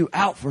take you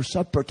out for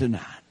supper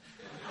tonight?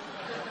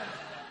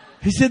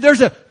 He said,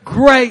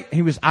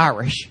 he was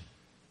Irish.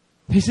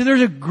 He said,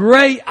 there's a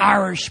great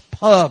Irish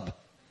pub.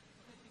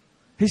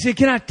 He said,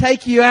 can I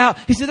take you out?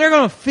 He said, they're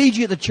going to feed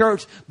you at the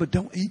church, but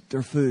don't eat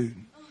their food.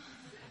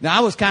 Now, I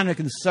was kind of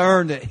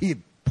concerned that he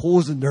had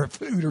poisoned their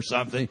food or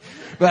something.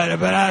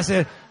 But I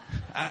said,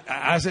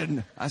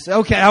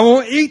 okay, I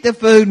won't eat the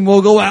food and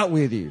we'll go out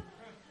with you.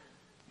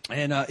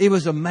 And it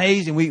was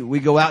amazing. We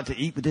go out to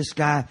eat with this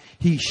guy.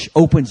 He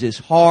opens his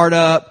heart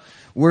up.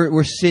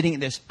 We're sitting at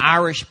this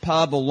Irish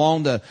pub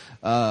along one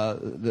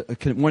of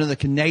the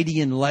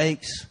Canadian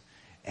lakes.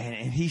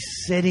 And he's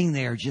sitting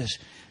there just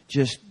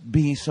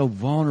being so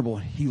vulnerable.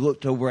 He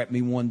looked over at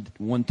me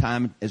one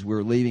time as we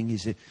were leaving. He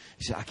said,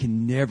 I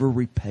can never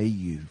repay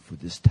you for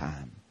this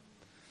time.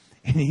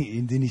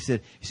 And then he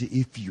said,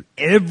 if you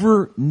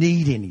ever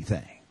need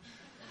anything,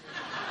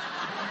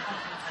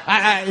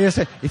 I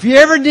said, if you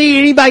ever need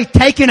anybody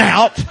taken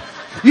out,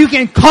 you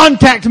can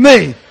contact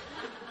me.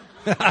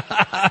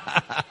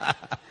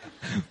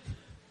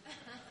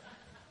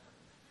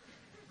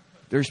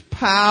 There's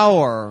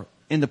power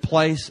in the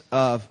place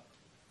of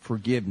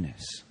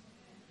forgiveness.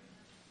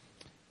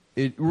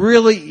 It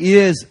really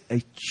is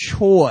a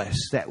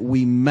choice that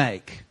we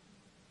make.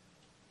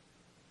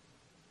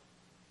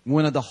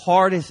 One of the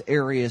hardest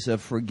areas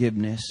of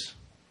forgiveness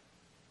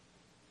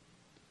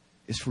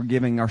is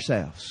forgiving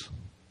ourselves.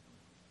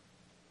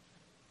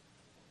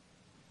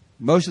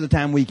 Most of the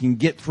time we can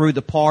get through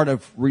the part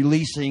of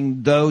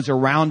releasing those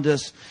around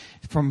us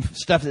from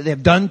stuff that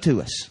they've done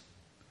to us.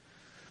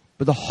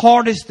 But the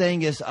hardest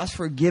thing is us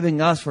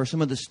forgiving us for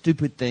some of the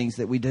stupid things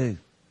that we do.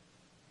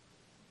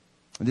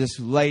 This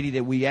lady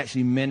that we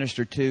actually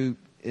ministered to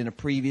in a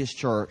previous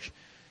church,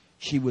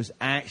 she was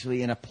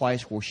actually in a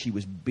place where she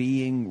was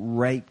being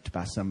raped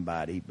by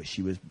somebody, but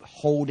she was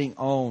holding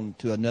on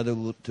to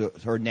to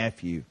her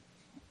nephew.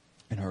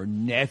 And her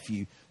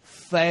nephew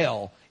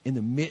fell in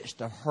the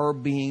midst of her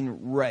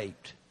being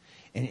raped.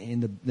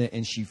 And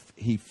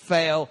he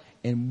fell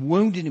and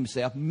wounded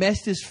himself,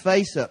 messed his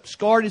face up,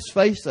 scarred his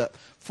face up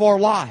for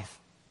life.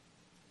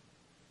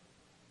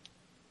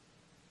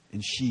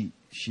 And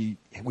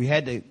we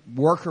had to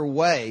work her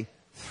way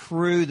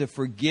through the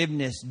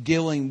forgiveness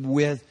dealing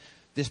with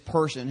this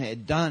person who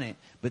had done it.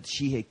 But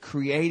she had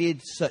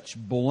created such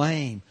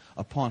blame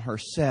upon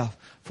herself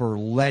for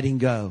letting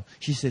go.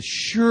 She said,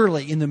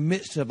 surely in the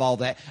midst of all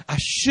that, I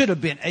should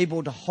have been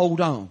able to hold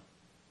on.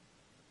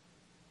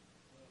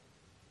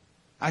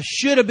 I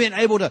should have been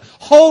able to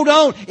hold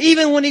on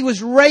even when he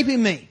was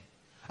raping me.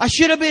 I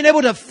should have been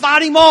able to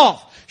fight him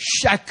off.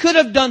 I could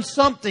have done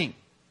something.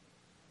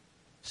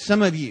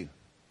 Some of you,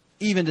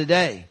 even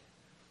today,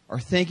 are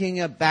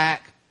thinking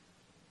back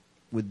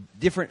with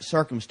different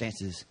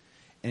circumstances,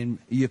 and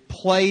you've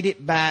played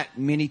it back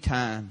many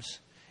times,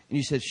 and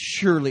you said,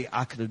 surely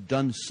I could have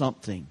done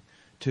something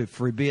to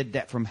forbid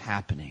that from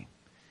happening.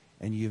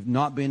 And you've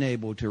not been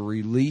able to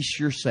release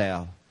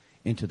yourself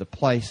into the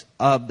place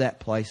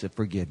of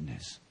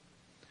forgiveness.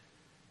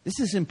 This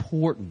is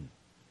important.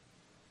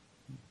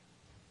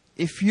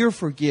 If you're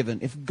forgiven,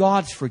 if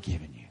God's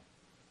forgiven you,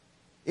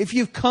 if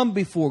you've come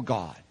before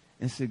God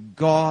and said,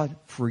 God,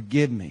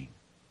 forgive me,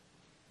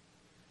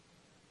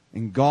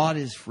 and God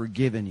has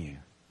forgiven you,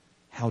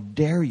 how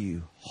dare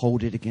you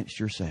hold it against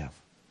yourself?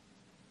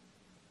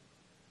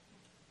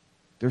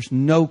 There's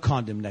no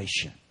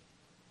condemnation.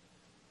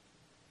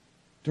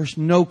 There's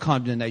no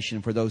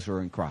condemnation for those who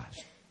are in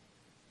Christ.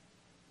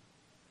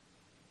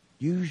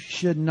 You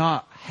should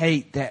not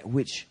hate that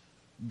which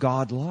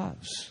God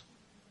loves.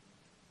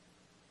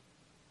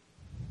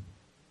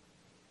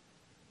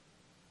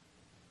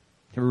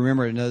 I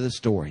remember another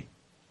story.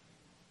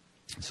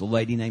 It's a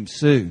lady named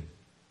Sue.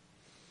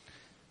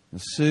 Now,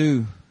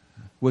 Sue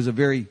was a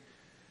very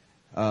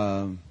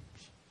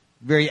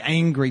very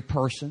angry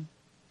person.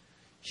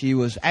 She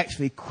was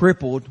actually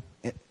crippled,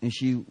 and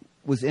she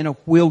was in a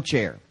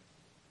wheelchair.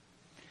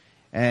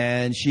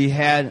 And she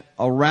had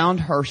around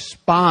her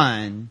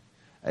spine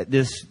it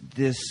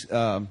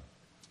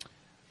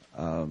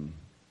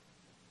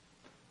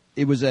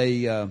was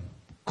a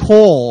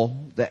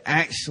coil that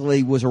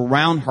actually was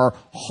around her,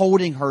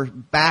 holding her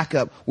back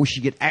up where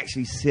she could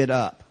actually sit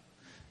up.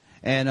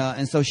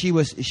 And so she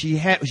was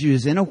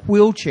in a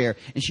wheelchair,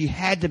 and she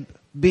had to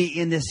be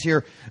in this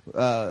here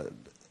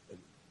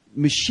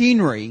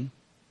machinery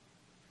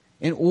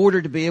in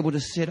order to be able to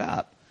sit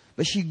up.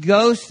 But she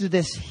goes to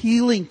this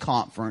healing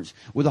conference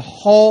with a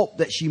hope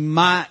that she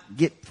might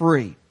get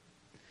free.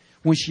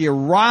 When she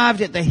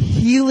arrived at the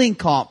healing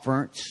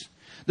conference,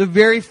 the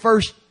very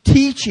first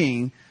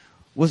teaching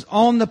was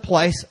on the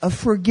place of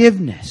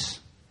forgiveness.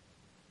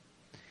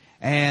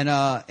 And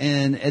at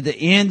the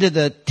end of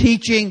the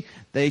teaching,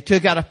 they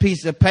took out a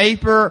piece of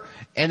paper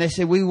and they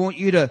said, we want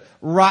you to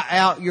write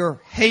out your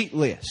hate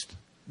list.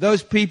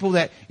 Those people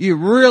that you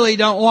really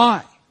don't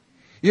like.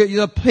 You're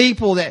the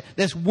people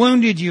that's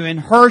wounded you and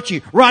hurt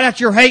you. Write out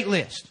your hate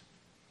list.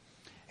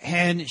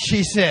 And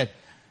she said,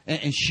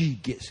 and she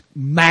gets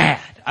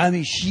mad. I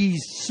mean, she's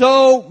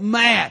so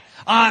mad.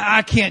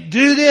 I can't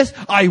do this.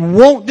 I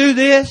won't do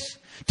this.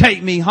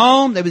 Take me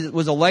home. There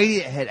was a lady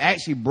that had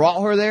actually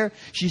brought her there.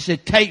 She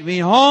said, take me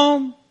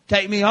home.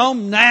 Take me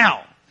home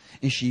now.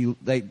 And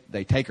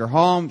they take her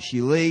home.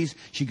 She leaves.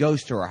 She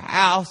goes to her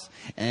house.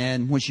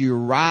 And when she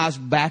arrives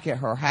back at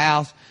her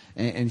house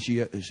and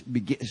she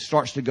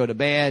starts to go to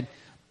bed,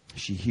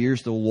 she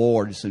hears the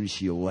Lord as soon as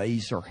she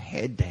lays her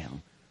head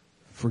down.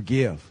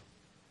 Forgive.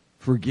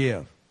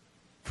 Forgive.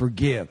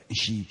 Forgive. And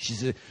she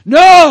said,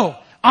 no,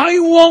 I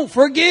won't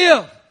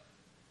forgive.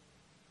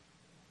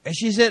 And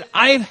she said,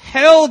 I've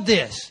held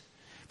this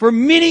for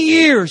many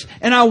years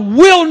and I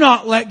will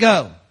not let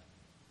go.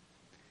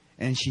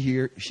 And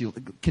she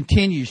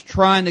continues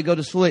trying to go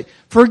to sleep.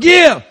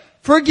 Forgive,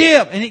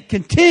 forgive. And it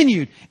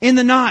continued in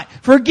the night.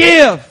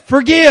 Forgive,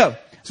 forgive.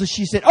 So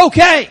she said,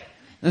 okay.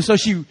 And so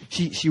she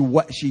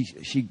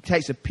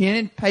takes a pen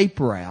and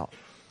paper out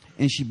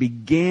and she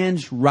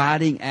begins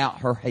writing out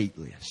her hate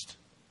list.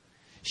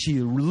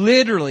 She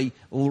literally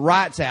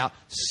writes out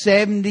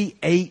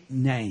 78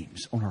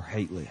 names on her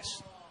hate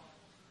list.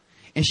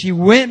 And she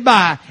went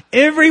by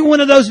every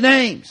one of those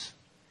names.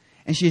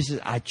 And she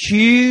says, I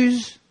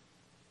choose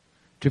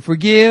to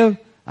forgive.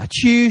 I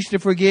choose to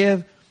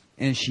forgive.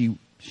 And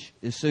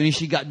as soon as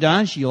she got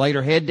done, she laid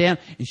her head down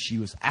and she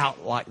was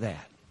out like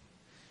that.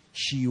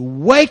 She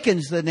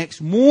awakens the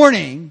next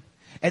morning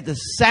at the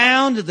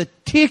sound of the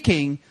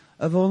ticking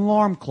of an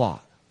alarm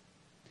clock.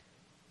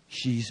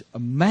 She's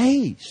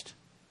amazed.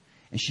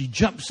 And she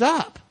jumps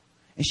up.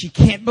 And she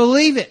can't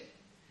believe it.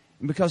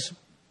 And because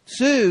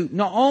Sue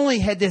not only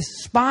had this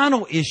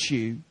spinal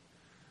issue,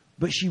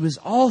 but she was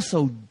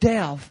also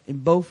deaf in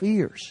both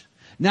ears.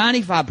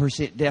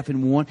 95% deaf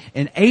in one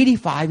and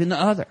 85% in the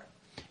other.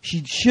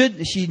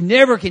 She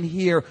never can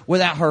hear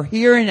without her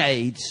hearing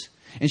aids.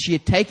 And she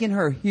had taken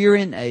her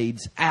hearing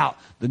aids out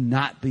the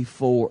night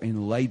before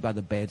and laid by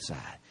the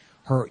bedside.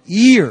 Her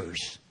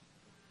ears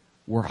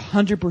were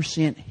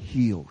 100%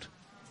 healed.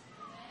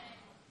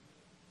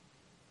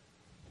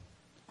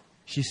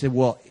 She said,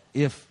 well,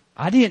 if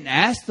I didn't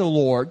ask the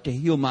Lord to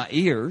heal my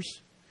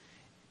ears,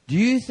 do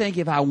you think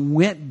if I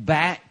went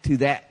back to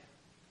that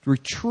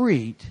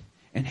retreat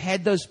and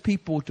had those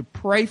people to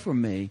pray for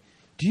me,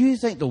 do you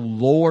think the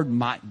Lord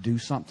might do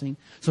something?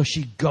 So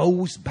she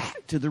goes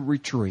back to the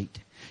retreat.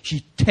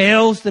 She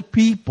tells the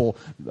people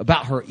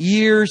about her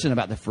ears and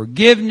about the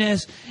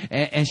forgiveness.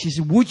 And she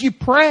said, would you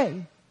pray?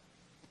 And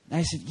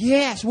I said,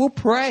 yes, we'll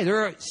pray.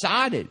 They're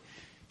excited.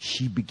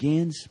 They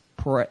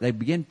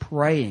begin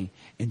praying.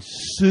 And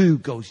Sue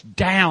goes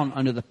down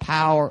under the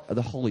power of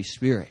the Holy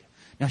Spirit.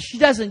 Now, she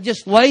doesn't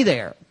just lay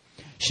there.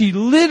 She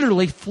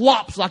literally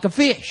flops like a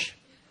fish.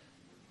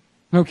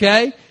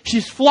 Okay?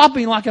 She's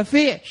flopping like a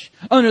fish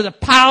under the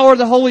power of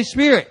the Holy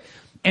Spirit.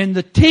 And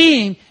the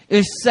team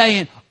is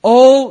saying,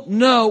 oh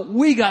no,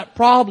 we got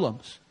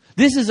problems.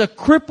 This is a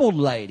crippled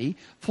lady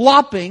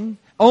flopping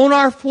on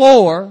our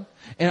floor,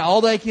 and all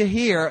they could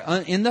hear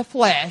in the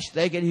flesh,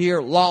 they could hear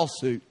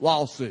lawsuit,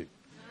 lawsuit.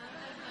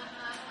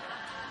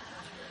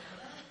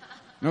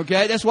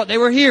 Okay, that's what they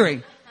were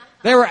hearing.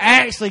 They were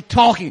actually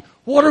talking.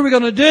 What are we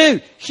going to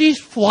do? She's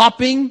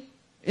flopping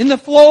in the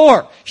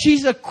floor.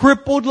 She's a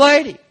crippled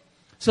lady.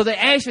 So they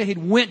actually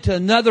had went to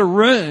another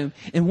room,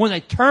 and when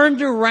they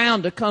turned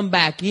around to come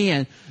back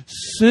in,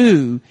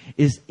 Sue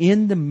is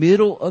in the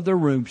middle of the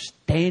room,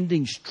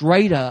 standing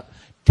straight up,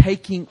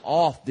 taking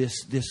off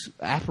this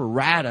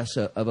apparatus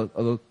of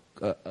a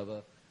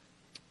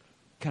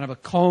kind of a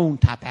cone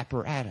type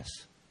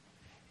apparatus,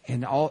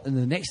 and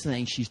the next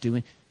thing she's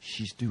doing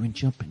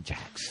jumping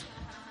jacks.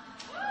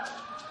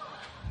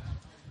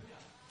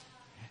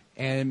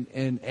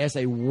 And as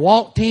they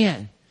walked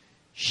in,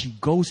 she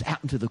goes out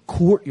into the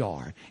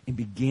courtyard and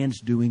begins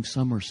doing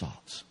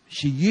somersaults.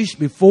 She used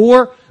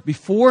before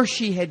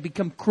she had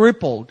become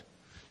crippled,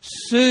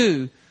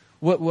 Sue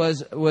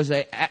was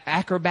a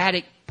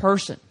acrobatic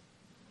person.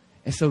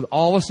 And so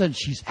all of a sudden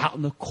she's out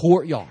in the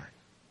courtyard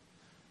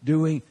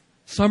doing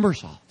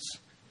somersaults.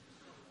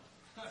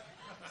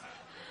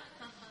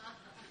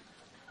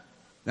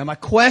 Now my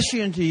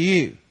question to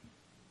you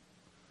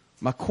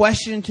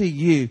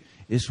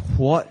is,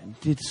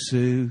 what did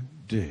Sue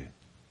do?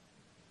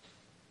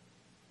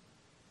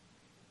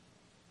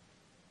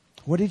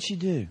 What did she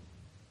do?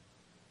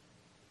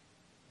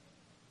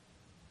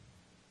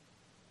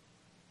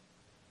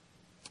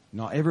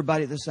 Not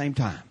everybody at the same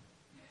time.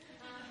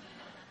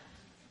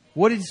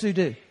 What did Sue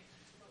do?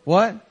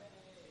 What?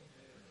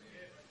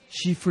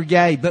 She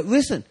forgave. But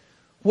listen,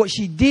 what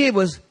she did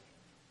was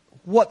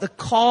what the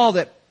call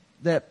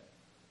that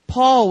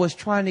Paul was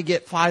trying to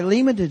get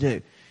Philemon to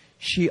do.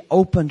 She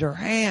opened her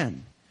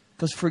hand.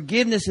 Because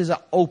forgiveness is an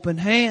open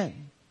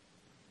hand.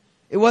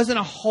 It wasn't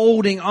a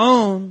holding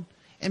on.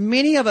 And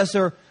many of us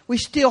we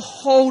still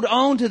hold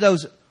on to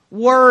those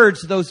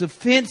words, those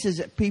offenses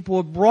that people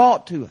have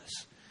brought to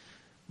us.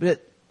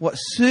 But what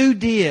Sue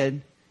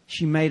did,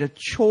 she made a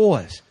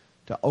choice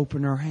to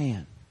open her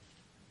hand.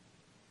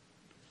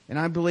 And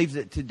I believe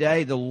that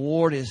today the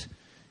Lord is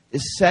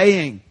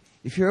saying,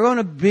 if you're going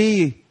to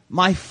be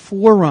my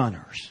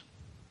forerunners,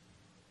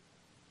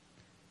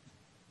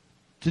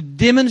 to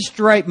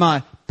demonstrate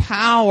my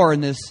power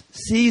in this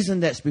season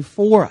that's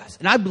before us,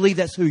 and I believe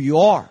that's who you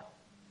are.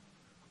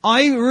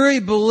 I really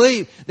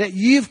believe that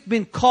you've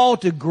been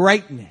called to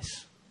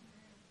greatness.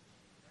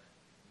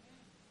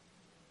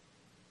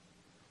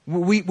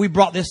 We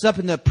brought this up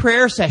in the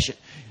prayer session.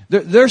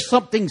 There's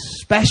something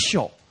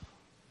special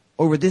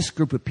over this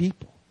group of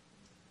people.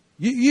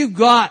 You've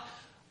got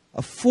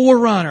a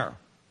forerunner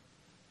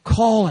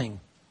calling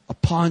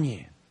upon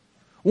you.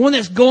 One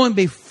that's going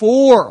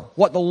before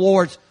what the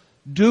Lord's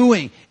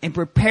doing and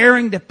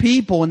preparing the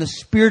people in the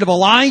spirit of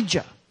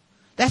Elijah.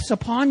 That's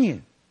upon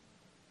you.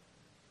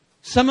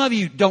 Some of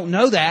you don't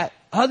know that.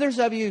 Others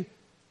of you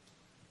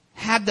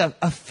have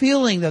a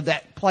feeling of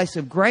that place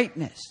of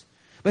greatness.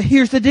 But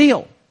here's the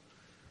deal.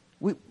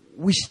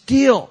 We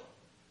still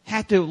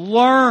have to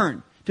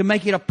learn to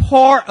make it a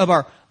part of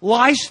our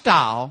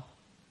lifestyle,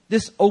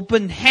 this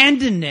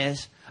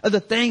open-handedness of the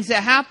things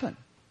that happen.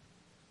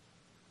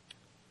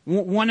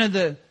 One of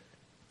the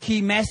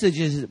key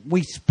messages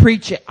we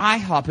preach at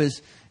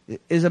IHOP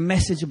is a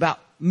message about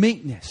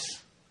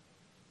meekness.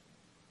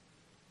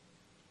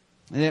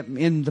 And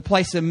in the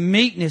place of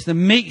meekness, the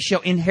meek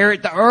shall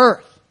inherit the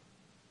earth.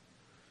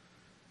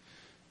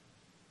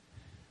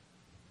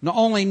 Not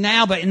only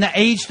now, but in the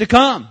age to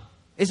come.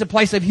 It's a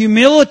place of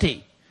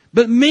humility.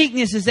 But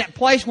meekness is that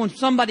place when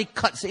somebody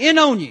cuts in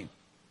on you.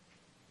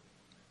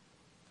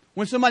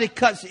 When somebody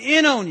cuts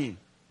in on you.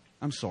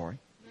 I'm sorry.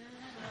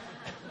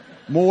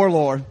 More,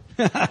 Lord.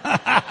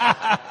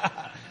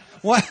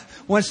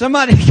 When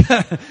somebody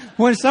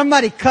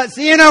cuts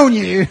in on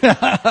you,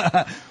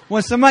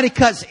 when somebody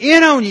cuts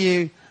in on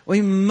you,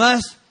 we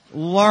must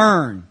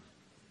learn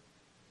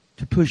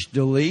to push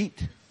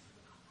delete.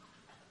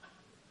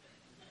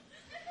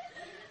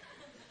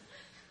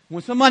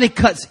 When somebody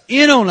cuts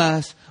in on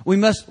us, we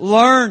must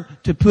learn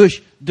to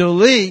push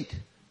delete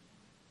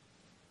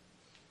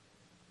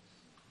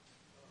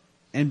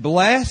and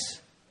bless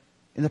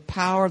in the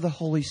power of the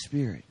Holy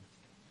Spirit.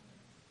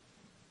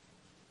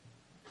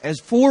 As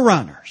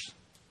forerunners.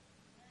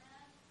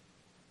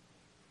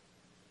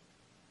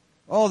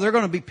 Oh, there are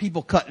going to be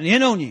people cutting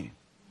in on you.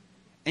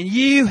 And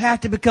you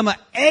have to become an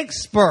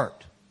expert.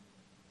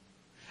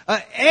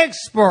 An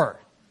expert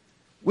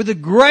with the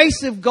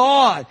grace of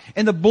God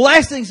and the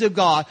blessings of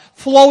God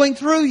flowing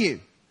through you.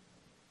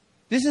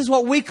 This is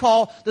what we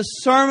call the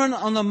Sermon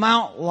on the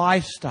Mount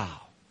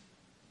lifestyle.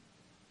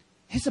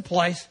 It's a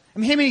place. I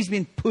mean, how many's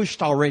been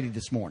pushed already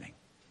this morning?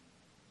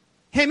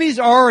 How many's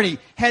already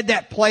had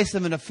that place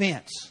of an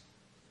offense?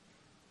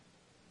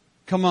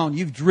 Come on,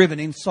 you've driven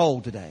in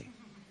soul today.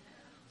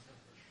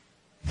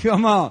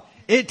 Come on.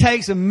 It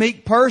takes a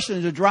meek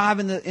person to drive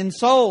in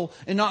soul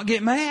and not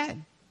get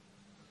mad.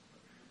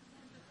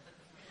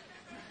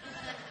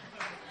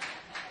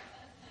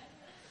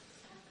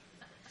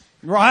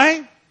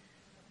 Right?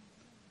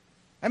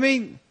 I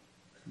mean,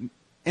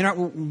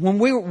 when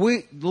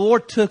the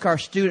Lord took our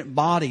student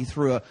body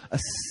through a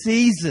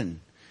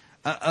season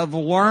of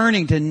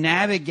learning to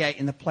navigate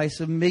in the place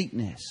of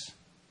meekness.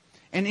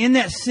 And in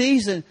that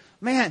season,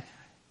 man,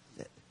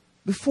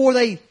 before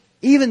they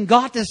even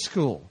got to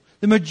school,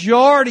 the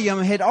majority of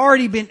them had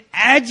already been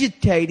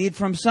agitated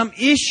from some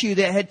issue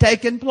that had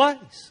taken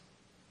place.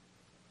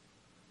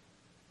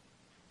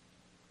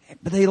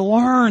 But they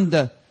learned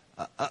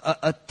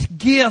a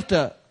gift,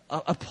 a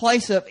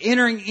place of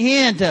entering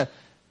into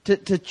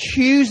to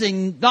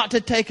choosing not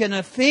to take an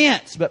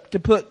offense, but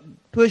to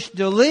push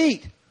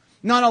delete.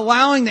 Not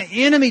allowing the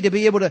enemy to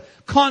be able to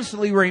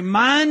constantly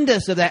remind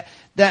us of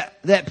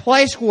that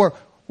place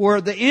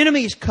where the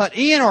enemy is cut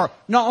in, or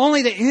not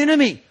only the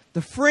enemy,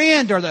 the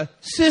friend or the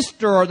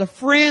sister or the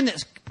friend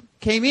that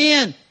came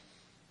in.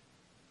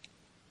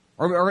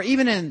 Or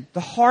even in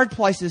the hard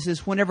places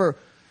is whenever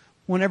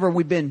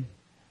we've been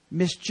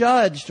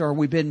misjudged or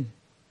we've been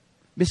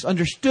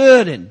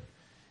misunderstood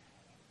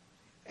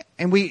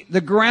And the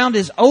ground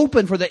is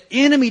open for the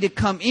enemy to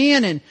come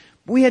in, and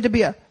we had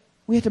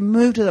to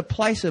move to the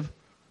place of,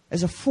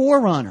 as a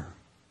forerunner,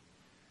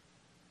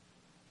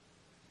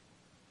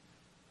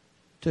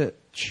 to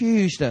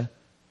choose to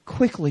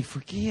quickly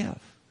forgive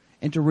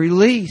and to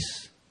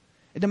release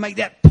and to make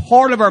that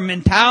part of our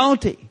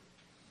mentality.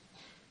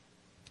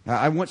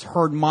 I once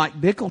heard Mike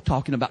Bickle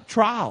talking about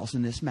trials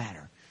in this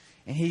matter.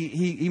 And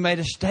he made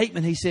a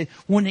statement. He said,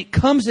 when it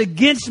comes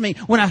against me,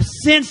 when I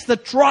sense the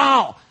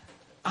trial,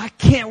 I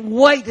can't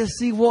wait to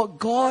see what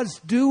God's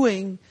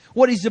doing,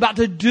 what He's about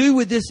to do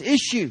with this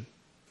issue.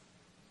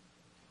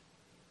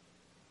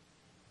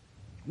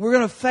 We're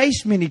going to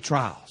face many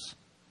trials,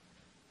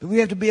 but we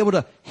have to be able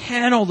to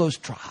handle those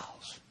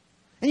trials.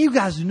 And you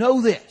guys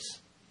know this.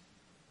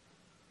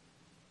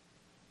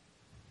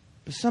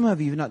 But some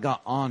of you have not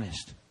got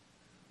honest.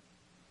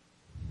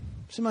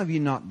 Some of you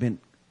have not been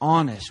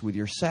honest with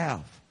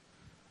yourself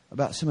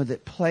about some of the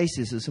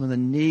places and some of the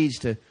needs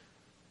to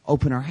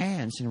open our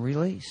hands and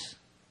release.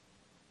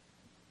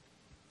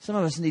 Some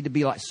of us need to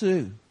be like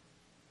Sue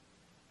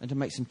and to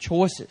make some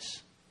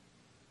choices.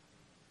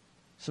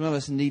 Some of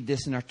us need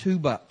this in our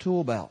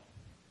tool belt.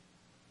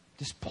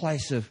 This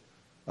place of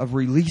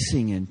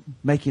releasing and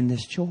making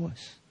this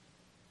choice.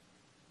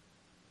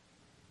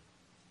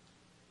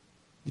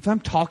 If I'm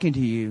talking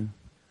to you,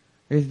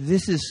 if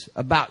this is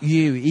about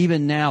you,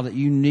 even now that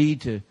you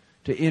need to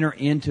enter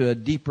into a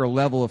deeper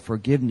level of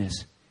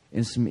forgiveness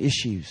in some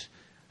issues,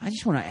 I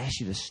just want to ask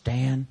you to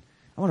stand.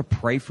 I want to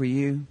pray for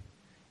you.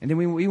 And then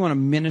we want to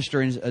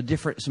minister in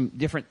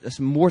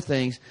some more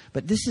things.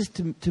 But this is,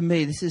 to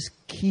me, this is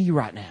key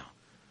right now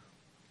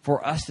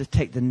for us to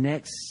take the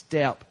next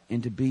step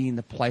into being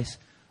the place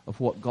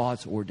of what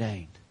God's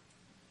ordained.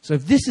 So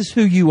if this is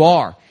who you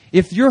are,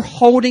 if you're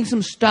holding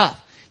some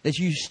stuff that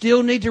you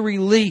still need to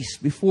release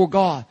before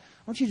God,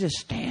 I want you to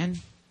stand.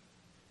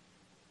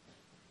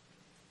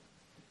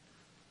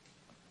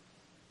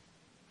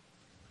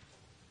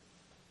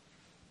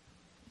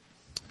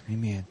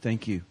 Amen.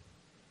 Thank you.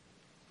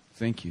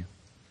 Thank you.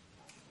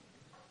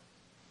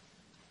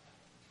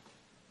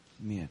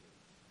 Amen.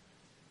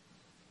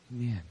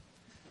 Amen.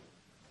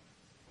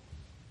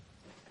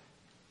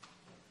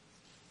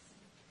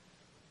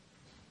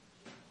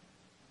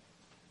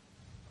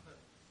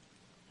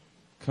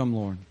 Come,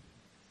 Lord.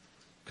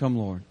 Come,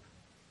 Lord.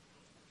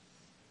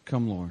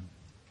 Come, Lord.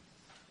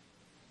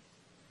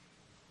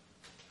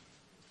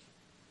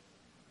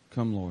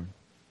 Come, Lord.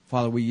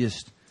 Father, we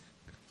just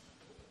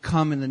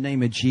come in the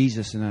name of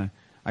Jesus, and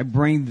I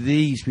bring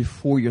these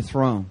before your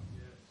throne.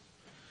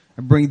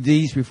 I bring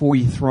these before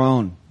your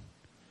throne.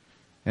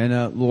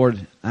 And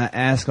Lord, I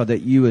ask, God,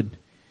 that you would...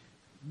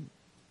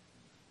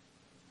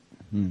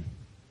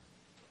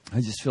 I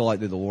just feel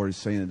like that the Lord is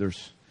saying that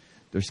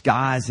there's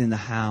guys in the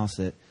house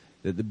that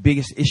the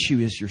biggest issue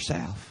is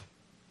yourself.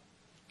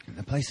 And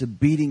the place of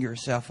beating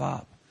yourself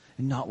up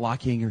and not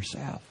liking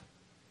yourself.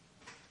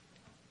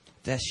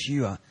 If that's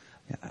you,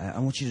 I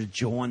want you to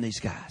join these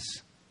guys.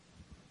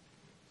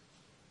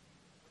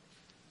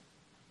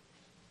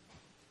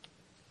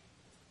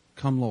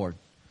 Come, Lord.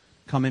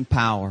 Come in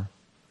power.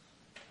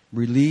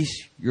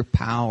 Release your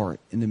power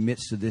in the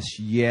midst of this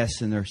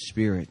yes in their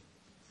spirit.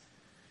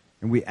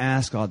 And we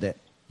ask, God, that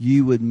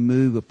you would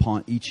move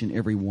upon each and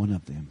every one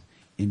of them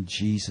in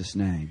Jesus'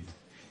 name.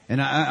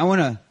 And I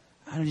want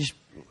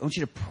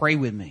you to pray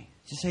with me.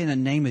 Just say in the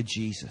name of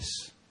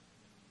Jesus.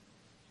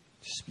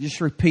 Just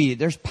repeat it.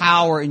 There's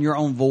power in your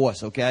own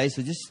voice, okay?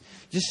 So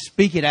just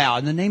speak it out.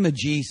 In the name of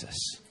Jesus.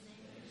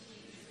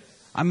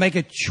 I make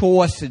a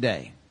choice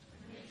today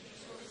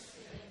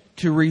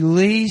to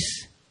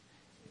release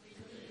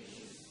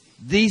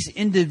these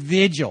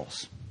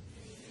individuals.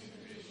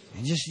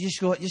 And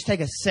just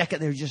take a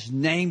second there, just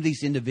name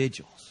these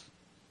individuals.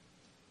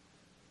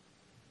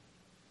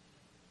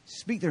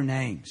 Speak their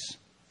names.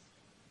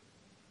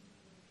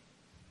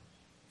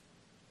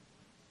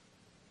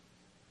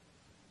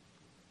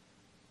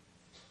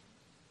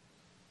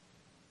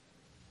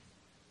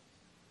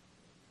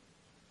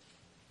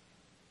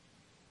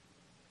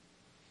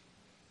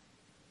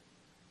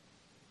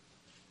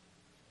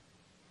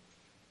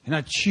 And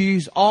I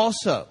choose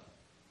also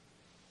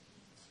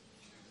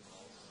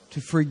to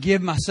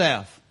forgive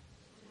myself.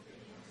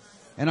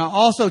 And I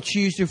also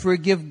choose to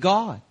forgive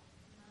God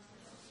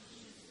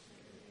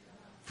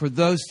for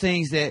those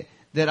things that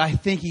I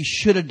think He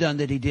should have done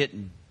that He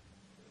didn't.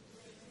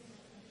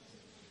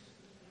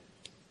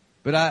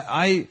 But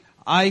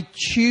I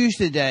choose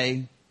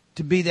today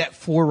to be that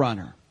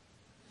forerunner.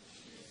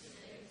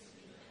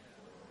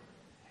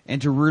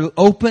 And to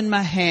open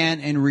my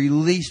hand and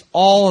release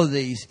all of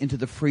these into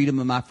the freedom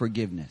of my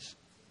forgiveness.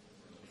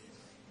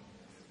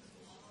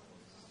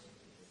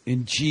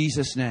 In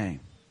Jesus' name.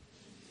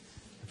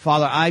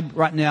 Father,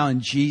 right now in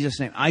Jesus'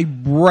 name, I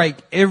break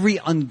every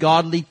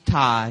ungodly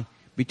tie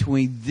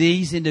between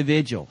these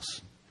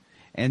individuals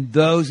and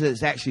those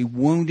that's actually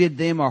wounded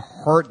them or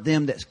hurt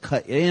them, that's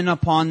cut in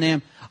upon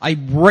them. I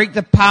break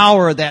the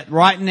power of that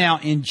right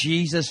now in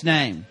Jesus'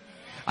 name.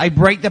 I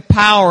break the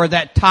power of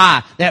that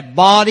tie, that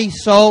body,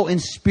 soul,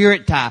 and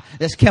spirit tie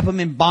that's kept them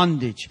in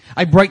bondage.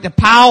 I break the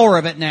power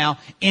of it now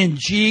in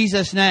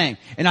Jesus' name.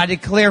 And I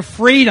declare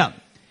freedom.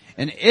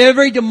 And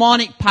every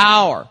demonic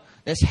power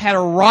that's had a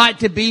right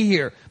to be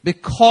here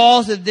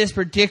because of this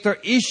particular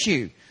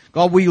issue,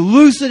 God, we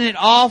loosen it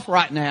off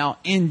right now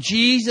in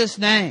Jesus'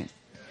 name.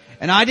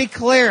 And I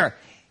declare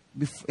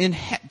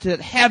to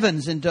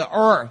heavens and to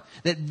earth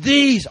that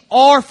these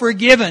are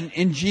forgiven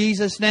in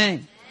Jesus'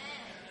 name.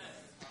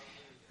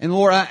 And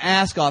Lord, I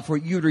ask, God, for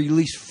you to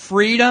release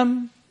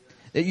freedom,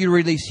 that you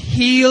release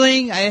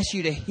healing. I ask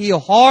you to heal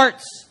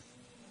hearts,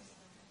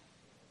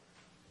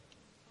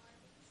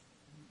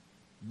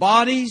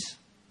 bodies.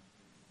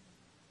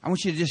 I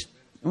want you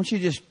to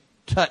just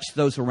touch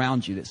those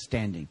around you that's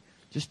standing.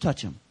 Just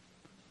touch them.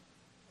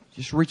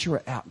 Just reach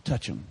out and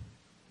touch them.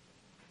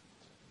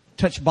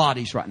 Touch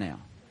bodies right now.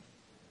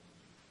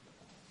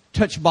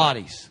 Touch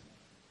bodies.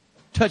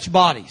 Touch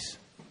bodies.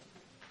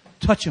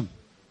 Touch them.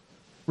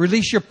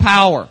 Release your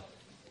power.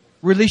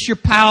 Release your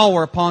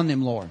power upon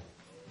them, Lord.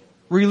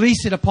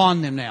 Release it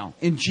upon them now.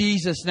 In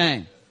Jesus'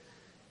 name.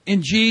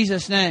 In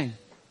Jesus' name.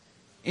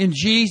 In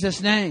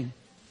Jesus' name.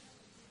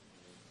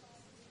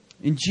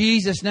 In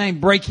Jesus' name.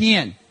 Break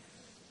in.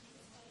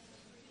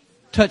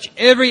 Touch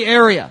every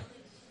area.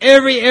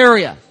 Every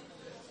area.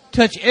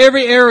 Touch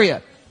every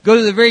area. Go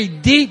to the very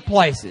deep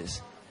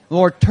places.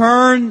 Lord,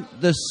 turn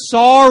the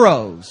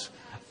sorrows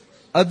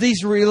of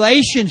these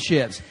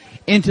relationships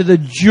into the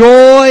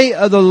joy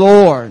of the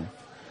Lord.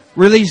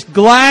 Release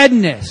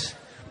gladness.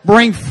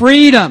 Bring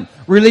freedom.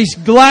 Release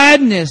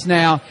gladness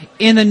now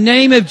in the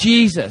name of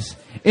Jesus.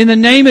 In the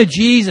name of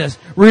Jesus.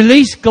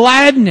 Release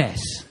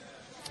gladness.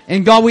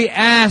 And God, we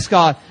ask,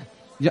 God,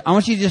 I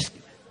want you to just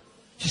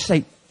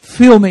say,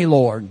 fill me,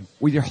 Lord,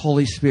 with your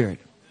Holy Spirit.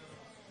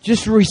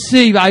 Just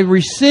receive. I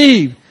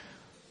receive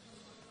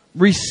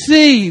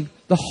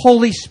the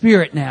Holy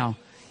Spirit now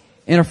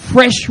in a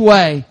fresh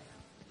way.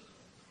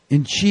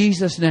 In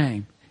Jesus'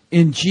 name.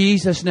 In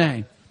Jesus'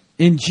 name.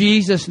 In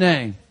Jesus'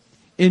 name.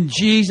 In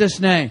Jesus'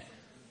 name.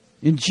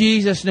 In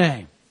Jesus'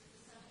 name.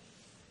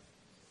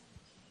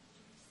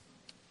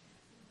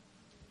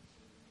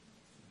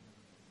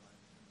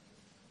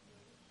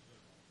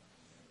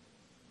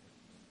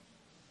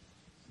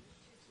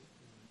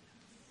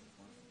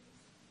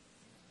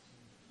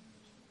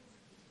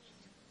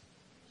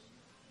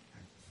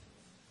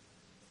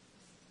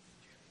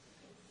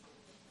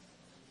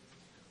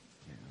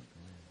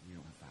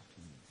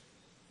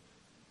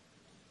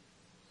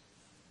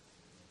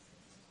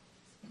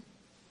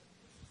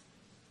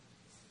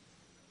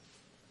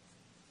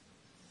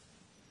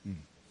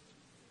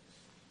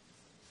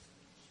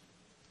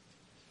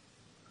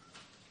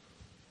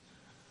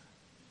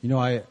 You know,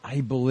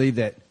 I believe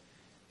that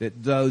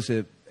those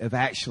that have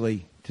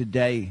actually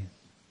today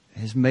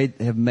have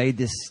made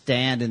this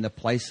stand in the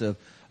place of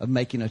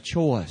making a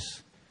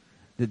choice.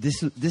 That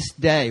this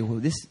day,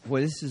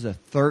 this is the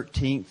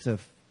 13th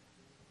of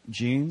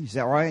June. Is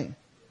that right?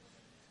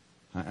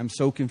 I'm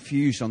so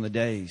confused on the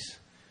days,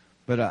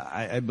 but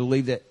I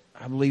believe that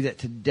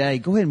today.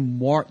 Go ahead and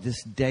mark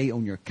this day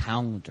on your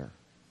calendar.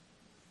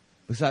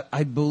 Because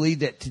I believe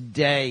that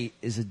today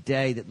is a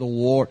day that the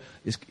Lord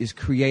is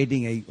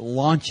creating a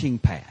launching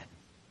pad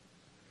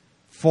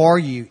for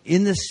you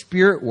in the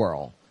spirit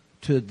world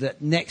to the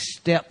next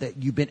step that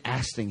you've been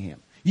asking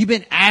Him. You've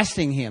been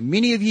asking Him.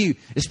 Many of you,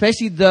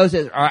 especially those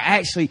that are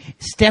actually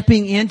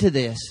stepping into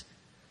this,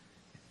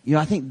 you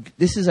know, I think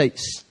this is a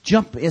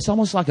jump. It's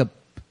almost like a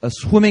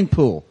swimming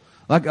pool,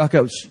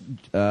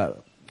 that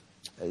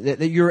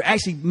you're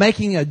actually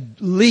making a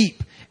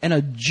leap and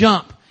a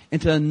jump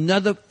into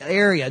another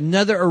area,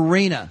 another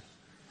arena,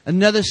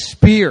 another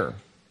sphere.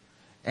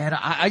 And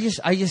I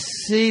just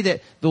see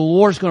that the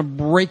Lord's going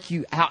to break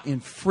you out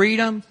in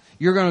freedom.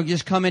 You're going to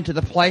just come into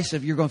the place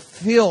of, you're going to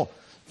feel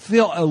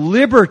a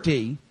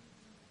liberty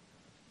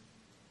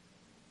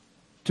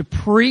to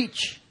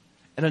preach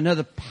at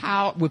another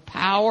with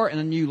power and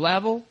a new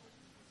level.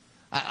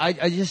 I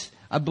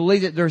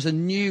believe that there's a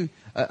new,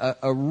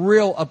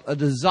 a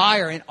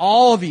desire in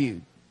all of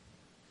you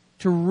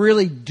to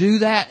really do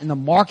that in the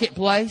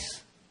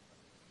marketplace.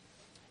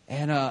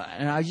 And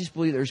I just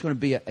believe there's going to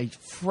be a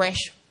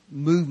fresh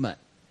movement.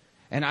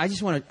 And I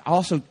just want to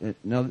also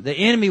know the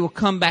enemy will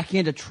come back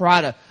in to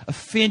try to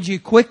offend you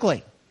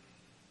quickly.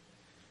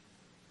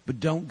 But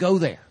don't go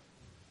there.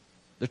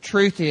 The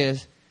truth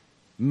is,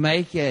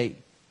 make a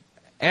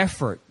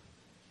effort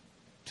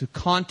to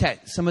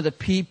contact some of the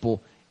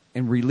people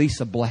and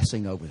release a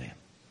blessing over them.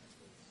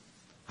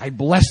 I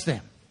bless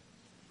them.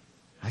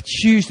 I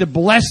choose to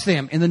bless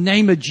them in the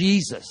name of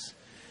Jesus.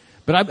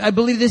 But I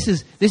believe this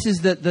is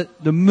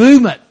the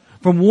movement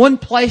from one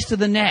place to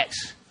the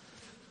next.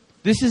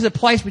 This is a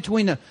place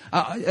between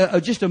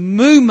just a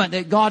movement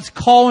that God's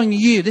calling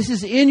you. This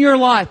is in your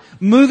life,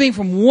 moving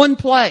from one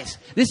place.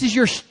 This is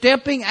your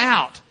stepping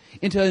out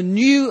into a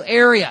new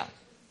area.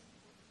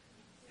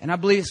 And I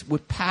believe it's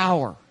with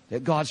power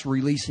that God's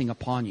releasing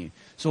upon you.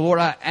 So Lord,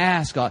 I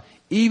ask God,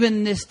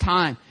 even this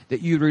time,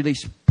 that you'd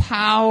release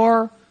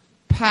power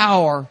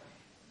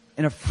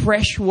in a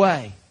fresh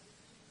way.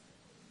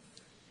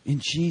 In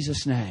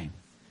Jesus' name.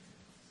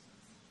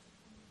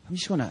 I'm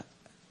going to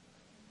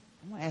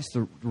ask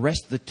the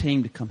rest of the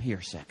team to come here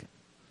a second.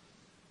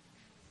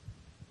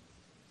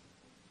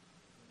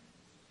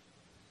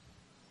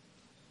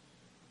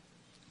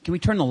 Can we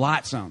turn the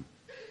lights on?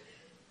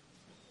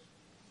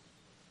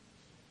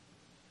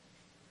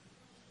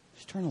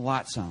 Just turn the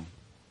lights on.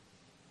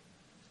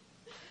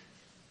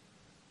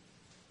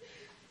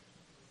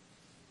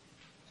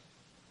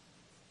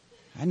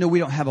 I know we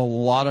don't have a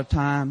lot of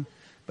time,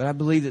 but I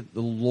believe that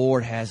the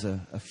Lord has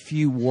a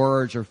few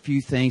words or a few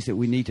things that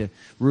we need to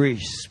really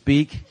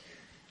speak.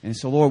 And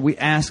so, Lord, we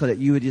ask that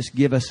you would just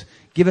give us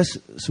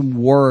some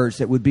words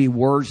that would be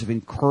words of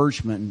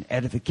encouragement and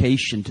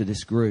edification to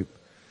this group.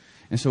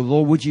 And so,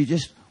 Lord,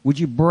 would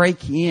you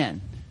break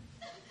in?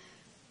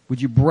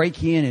 Would you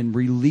break in and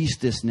release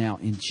this now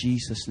in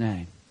Jesus'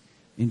 name?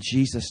 In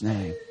Jesus'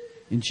 name.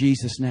 In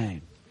Jesus'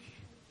 name.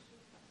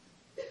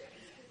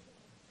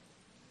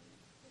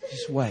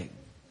 Just wait.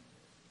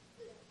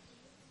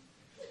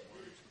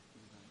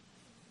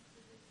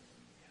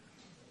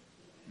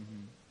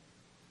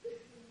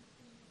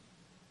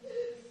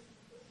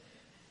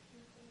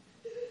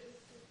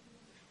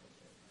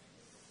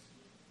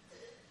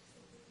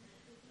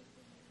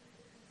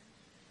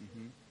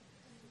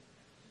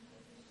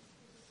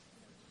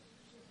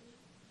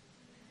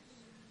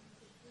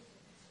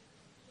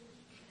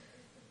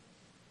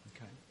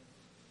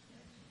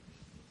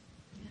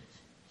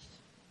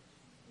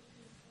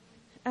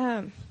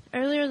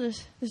 Earlier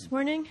this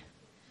morning,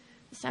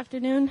 this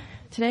afternoon,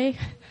 today,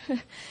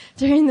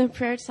 during the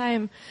prayer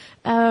time,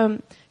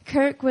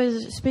 Kirk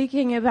was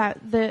speaking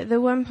about the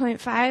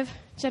 1.5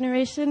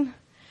 generation.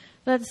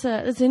 That's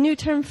a new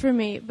term for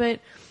me,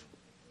 but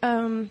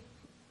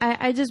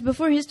I just,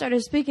 before he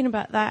started speaking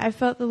about that, I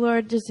felt the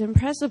Lord just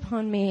impress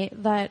upon me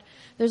that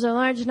there's a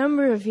large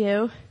number of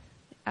you,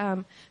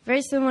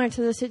 very similar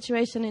to the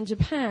situation in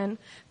Japan,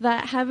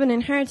 that have an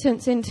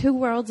inheritance in two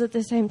worlds at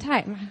the same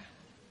time.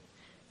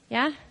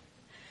 Yeah?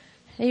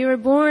 You were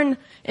born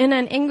in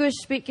an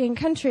English-speaking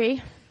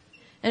country,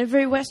 in a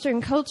very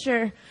Western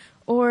culture,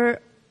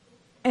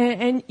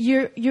 and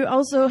you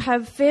also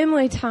have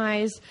family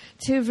ties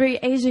to a very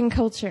Asian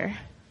culture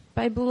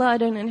by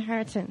blood and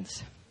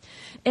inheritance.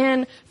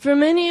 And for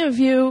many of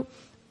you,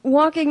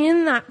 walking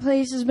in that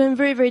place has been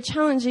very, very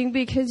challenging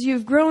because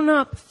you've grown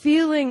up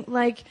feeling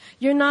like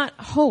you're not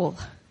whole.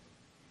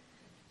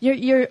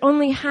 You're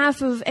only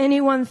half of any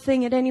one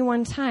thing at any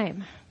one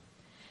time.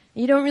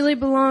 You don't really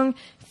belong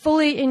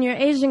fully in your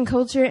Asian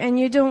culture, and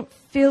you don't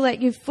feel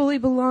like you fully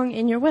belong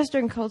in your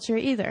Western culture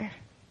either.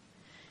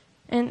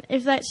 And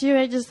if that's you,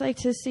 I'd just like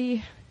to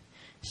see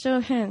show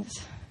of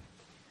hands.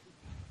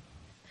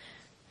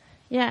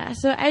 Yeah,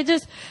 so I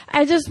just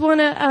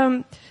want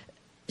to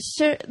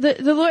share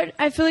the Lord.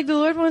 I feel like the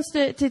Lord wants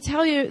to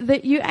tell you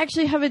that you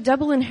actually have a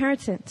double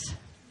inheritance,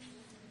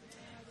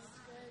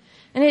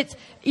 and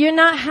you're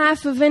not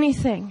half of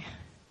anything.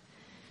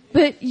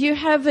 But you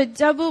have a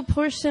double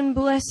portion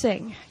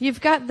blessing.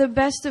 You've got the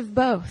best of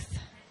both.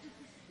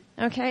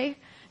 Okay?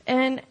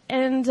 And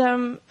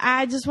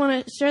I just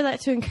want to share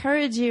that to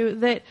encourage you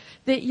that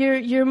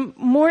you're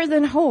more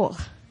than whole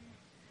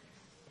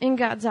in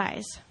God's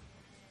eyes.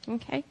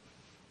 Okay?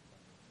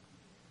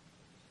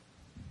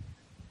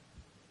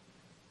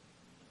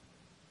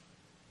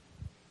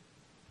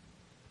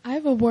 I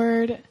have a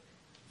word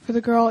for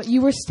the girl.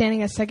 You were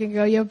standing a second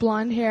ago. You have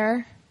blonde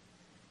hair,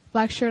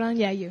 black shirt on.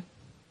 Yeah, you.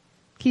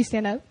 Can you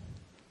stand up?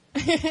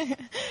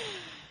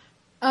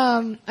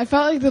 I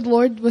felt like the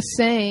Lord was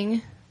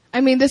saying,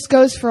 I mean, this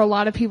goes for a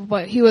lot of people,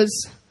 but he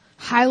was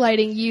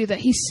highlighting you, that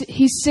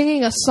he's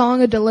singing a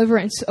song of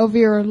deliverance over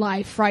your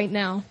life right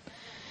now.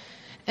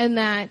 And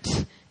that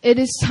it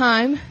is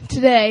time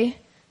today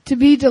to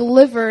be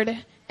delivered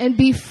and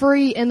be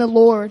free in the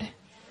Lord.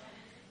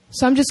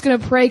 So I'm just going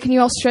to pray. Can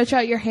you all stretch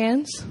out your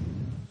hands?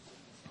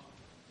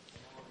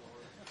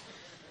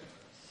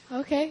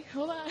 Okay,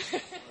 hold on.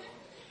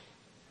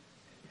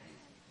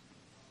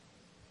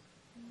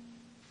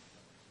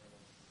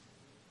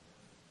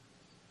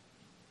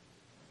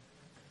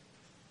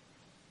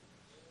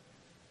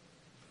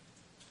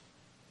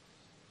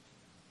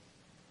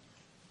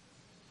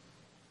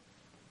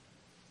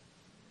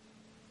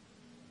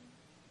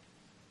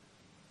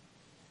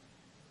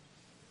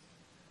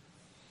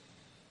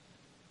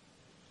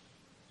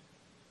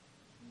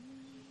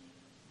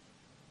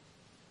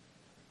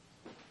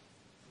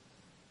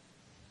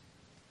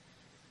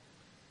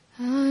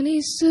 Ani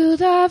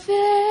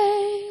sudave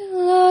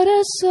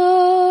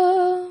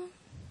loraso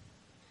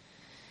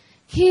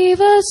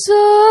Kiva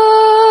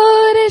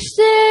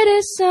sorishtere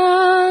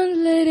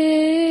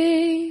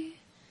sanlere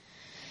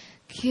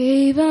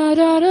Kiva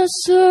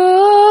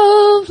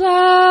daraso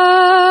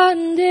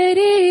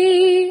planderi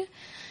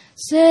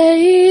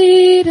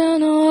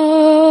Seirano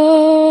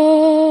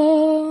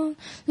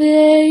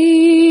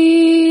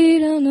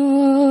Leirano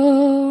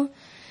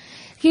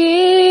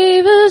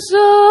Kiva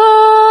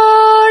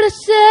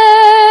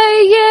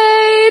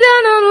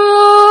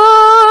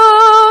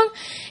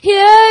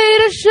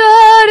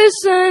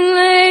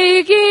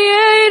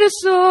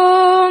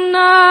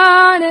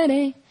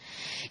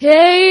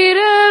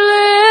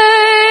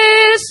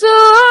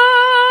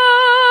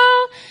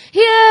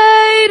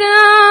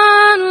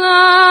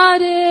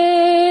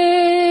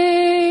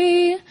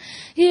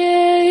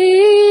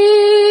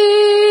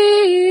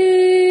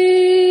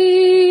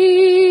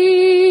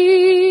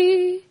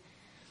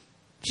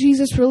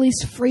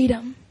release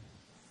freedom.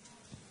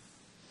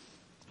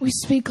 We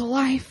speak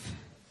life,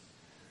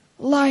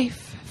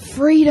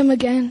 freedom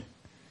again.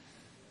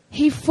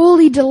 He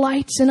fully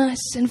delights in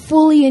us and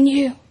fully in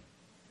you.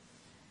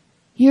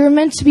 You're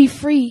meant to be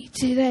free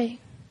today.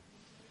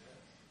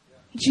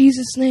 In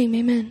Jesus' name,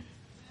 amen.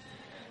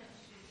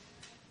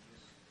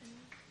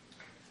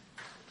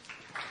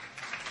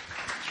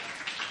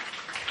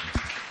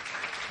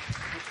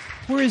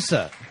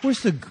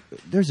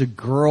 There's a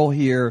girl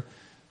here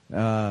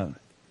from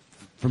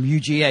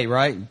UGA,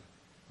 right?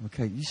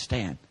 Okay, you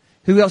stand.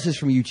 Who else is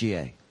from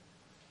UGA?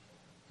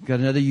 Got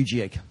another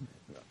UGA.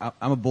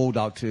 I'm a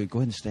bulldog too. Go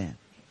ahead and stand.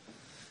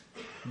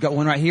 Got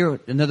one right here.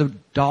 Another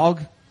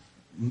dog.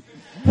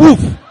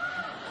 Woof.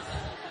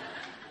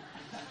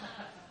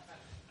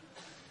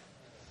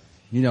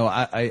 You know,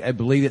 I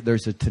believe that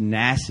there's a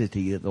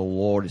tenacity that the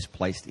Lord has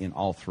placed in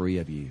all three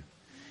of you.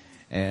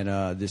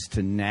 And this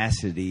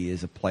tenacity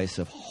is a place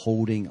of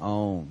holding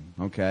on.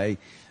 Okay,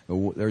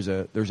 there's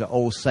an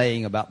old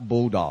saying about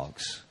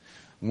bulldogs.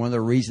 One of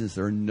the reasons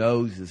their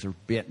noses are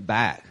bent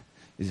back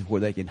is where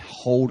they can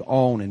hold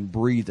on and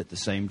breathe at the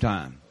same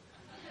time.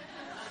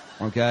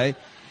 Okay,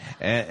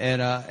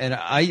 and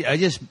I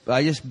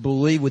just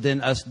believe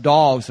within us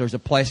dogs there's a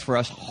place for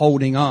us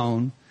holding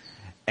on.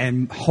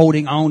 And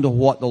holding on to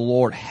what the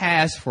Lord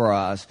has for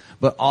us,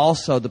 but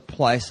also the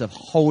place of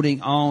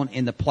holding on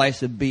in the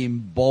place of being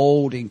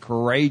bold and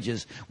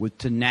courageous with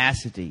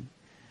tenacity.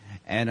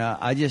 And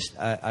I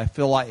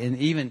feel like, and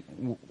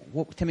even,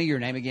 tell me your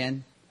name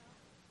again.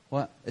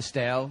 What?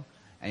 Estelle.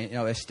 And you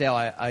know,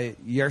 Estelle,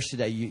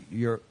 yesterday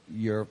you're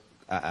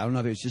I don't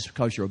know if it's just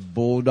because you're a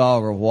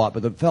bulldog or what,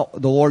 but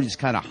the Lord just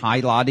kind of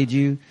highlighted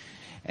you,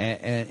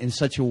 and in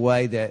such a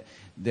way that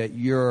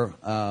you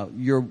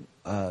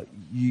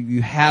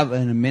have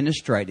an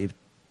administrative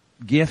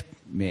gift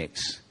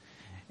mix,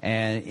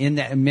 and in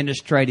that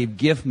administrative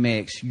gift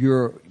mix,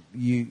 you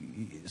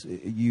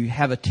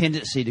have a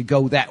tendency to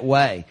go that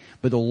way.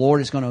 But the Lord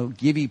is going to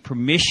give you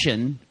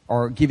permission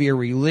or give you a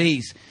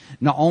release,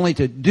 not only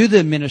to do the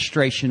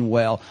administration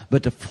well,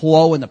 but to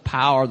flow in the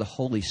power of the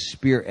Holy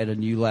Spirit at a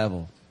new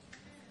level.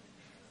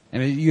 I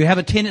mean, you have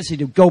a tendency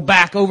to go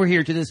back over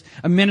here to this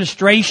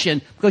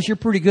administration because you're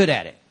pretty good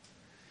at it.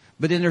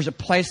 But then there's a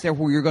place there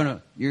where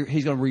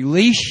He's going to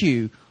release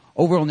you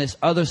over on this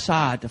other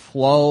side to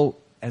flow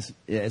as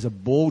a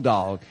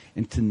bulldog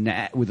and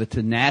with the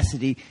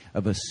tenacity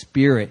of a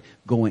spirit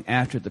going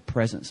after the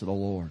presence of the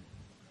Lord.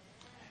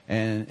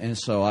 And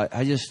so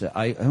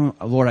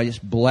Lord, I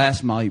just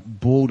bless my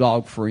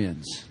bulldog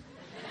friends.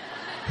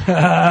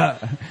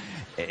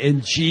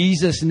 In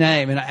Jesus'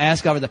 name. And I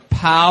ask God for the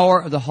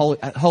power of the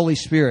Holy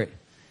Spirit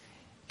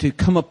to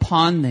come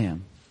upon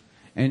them.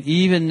 And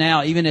even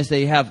now, even as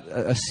they have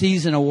a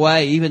season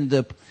away,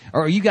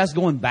 are you guys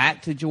going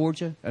back to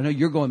Georgia? I know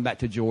you're going back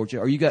to Georgia.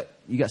 Or you got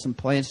some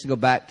plans to go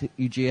back to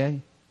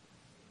UGA?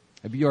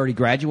 Have you already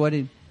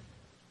graduated?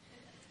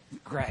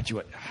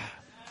 Graduate.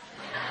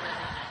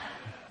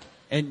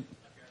 And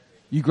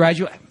you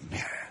graduate.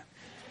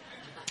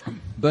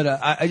 But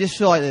I just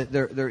feel like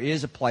that there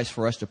is a place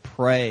for us to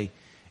pray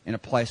in a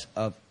place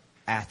of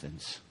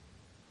Athens.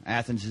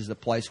 Athens is the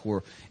place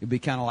where it'd be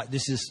kind of like,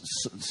 this is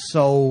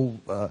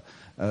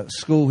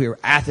school here.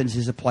 Athens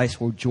is a place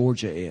where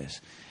Georgia is.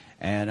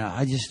 And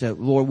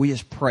Lord, we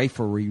just pray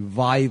for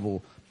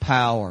revival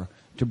power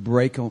to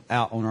break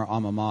out on our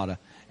alma mater.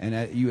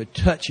 And you would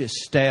touch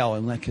Estelle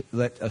and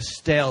let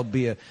Estelle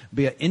be an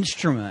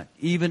instrument,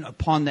 even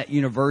upon that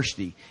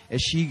university,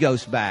 as she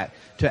goes back,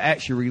 to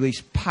actually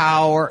release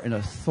power and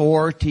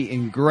authority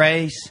and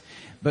grace.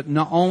 But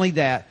not only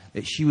that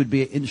she would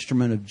be an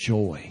instrument of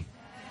joy.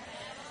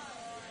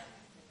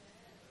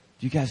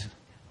 Do you guys?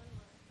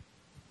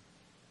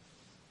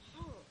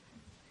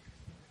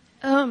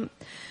 I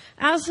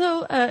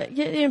also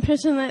get the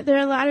impression that there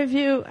are a lot of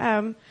you,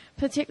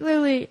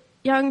 particularly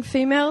young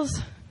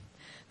females,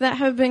 that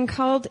have been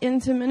called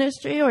into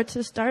ministry or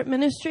to start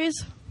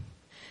ministries,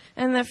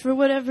 and that for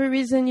whatever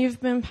reason you've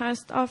been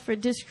passed off or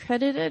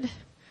discredited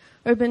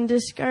or been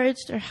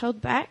discouraged or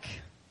held back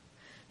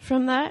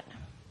from that.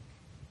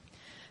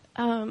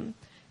 And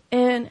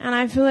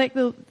I feel like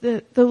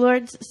the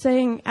Lord's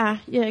saying,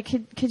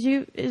 could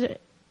you,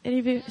 any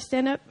of you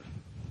stand up?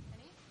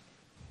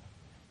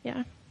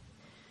 Yeah.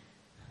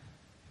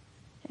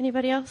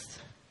 Anybody else?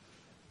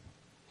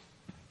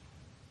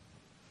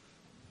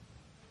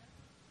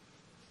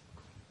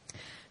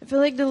 I feel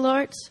like the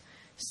Lord's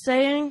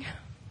saying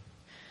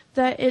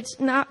that it's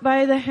not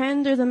by the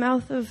hand or the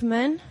mouth of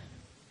men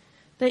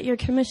that you're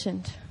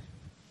commissioned.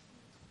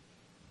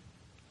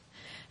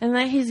 And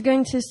that He's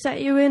going to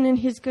set you in and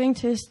He's going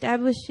to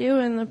establish you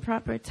in the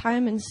proper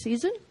time and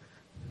season.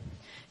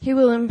 He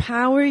will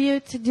empower you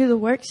to do the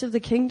works of the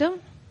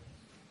kingdom.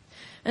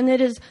 And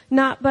it is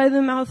not by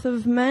the mouth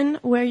of men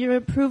where your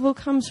approval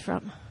comes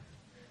from.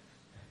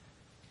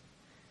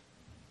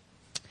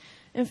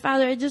 And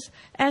Father, I just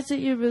ask that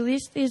you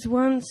release these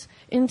ones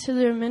into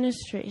their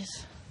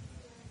ministries.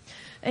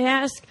 I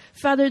ask,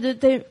 Father, that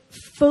they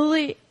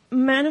fully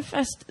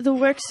manifest the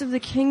works of the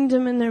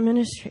kingdom in their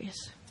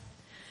ministries.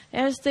 I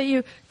ask that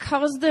you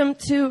cause them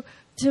to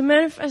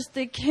manifest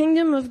the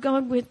kingdom of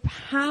God with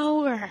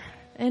power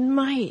and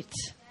might.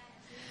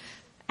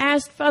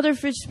 Ask, Father,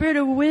 for spirit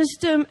of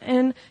wisdom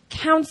and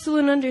counsel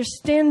and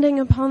understanding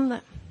upon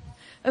them,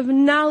 of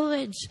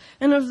knowledge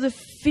and of the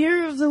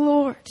fear of the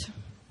Lord.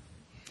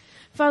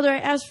 Father, I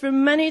ask for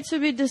many to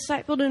be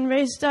discipled and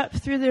raised up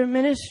through their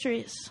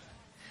ministries.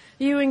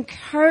 That you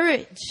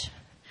encourage,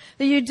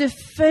 that you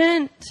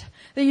defend,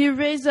 that you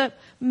raise up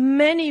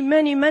many,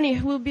 many, many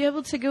who will be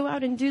able to go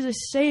out and do the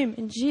same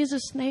in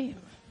Jesus' name.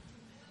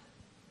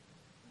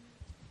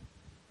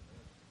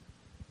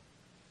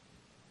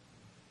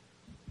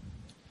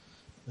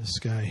 This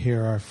guy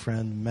here, our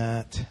friend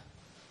Matt.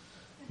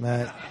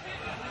 Matt,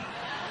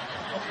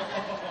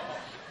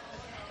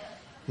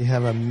 you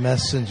have a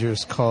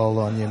messenger's call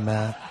on you,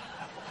 Matt.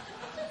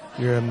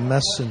 You're a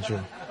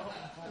messenger.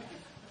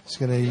 He's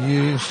going to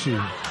use you.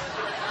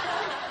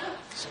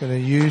 He's going to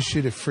use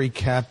you to free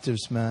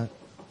captives, Matt.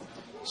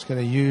 He's going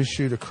to use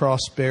you to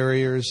cross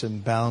barriers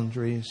and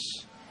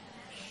boundaries.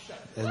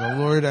 And the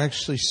Lord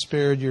actually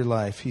spared your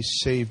life. He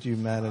saved you,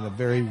 Matt, in a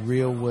very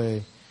real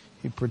way.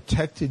 He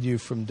protected you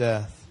from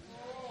death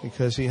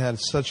because He had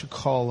such a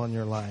call on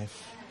your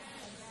life.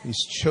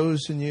 He's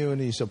chosen you and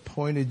He's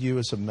appointed you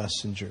as a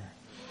messenger.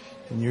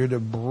 And you're to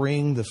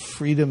bring the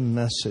freedom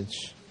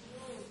message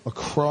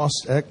across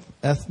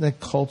ethnic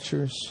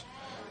cultures,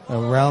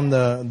 around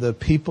the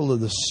people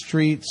of the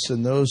streets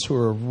and those who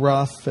are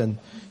rough and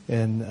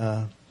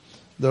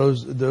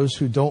those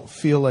who don't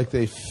feel like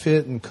they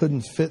fit and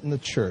couldn't fit in the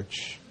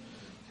church.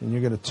 And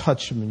you're going to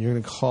touch them and you're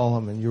going to call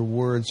them and your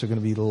words are going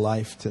to be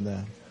life to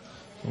them.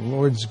 The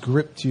Lord's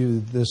gripped you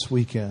this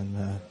weekend,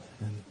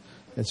 and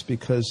it's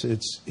because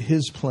it's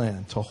His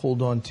plan to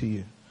hold on to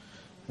you.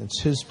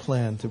 It's His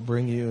plan to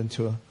bring you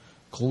into a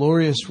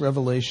glorious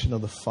revelation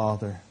of the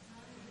Father.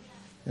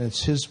 And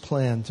it's His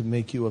plan to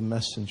make you a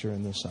messenger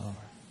in this hour.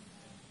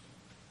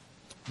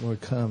 Lord,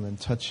 come and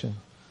touch him.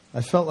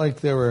 I felt like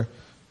there were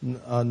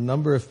a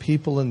number of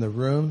people in the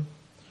room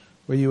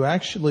where you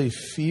actually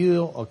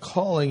feel a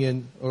calling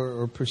in,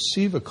 or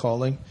perceive a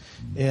calling,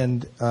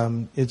 and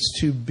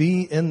it's to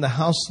be in the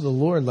house of the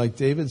Lord, like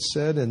David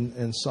said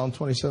in Psalm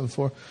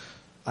 27:4.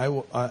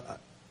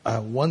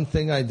 One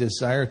thing I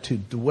desire, to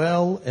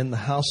dwell in the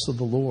house of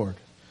the Lord.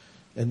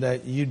 And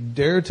that you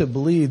dare to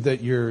believe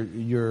that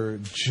your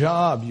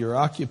job, your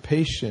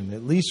occupation,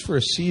 at least for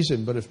a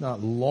season, but if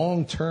not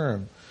long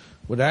term,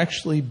 would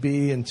actually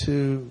be in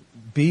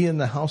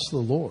the house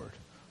of the Lord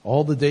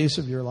all the days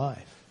of your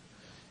life.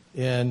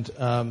 And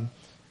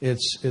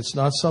it's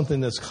not something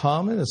that's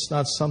common. It's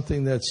not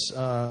something that's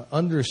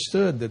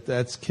understood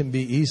that can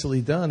be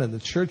easily done in the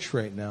church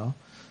right now,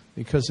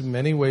 because in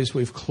many ways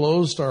we've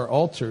closed our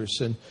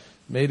altars and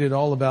made it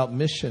all about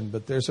mission.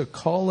 But there's a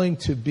calling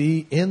to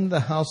be in the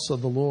house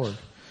of the Lord.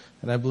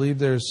 And I believe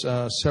there's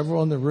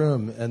several in the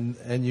room,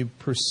 and you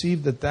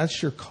perceive that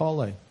that's your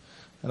calling.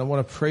 And I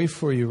want to pray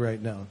for you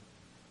right now.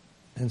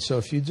 And so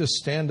if you just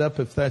stand up,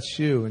 if that's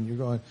you, and you're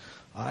going,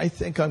 I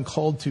think I'm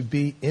called to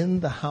be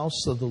in the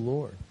house of the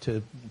Lord,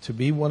 to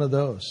be one of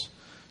those.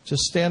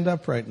 Just stand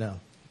up right now.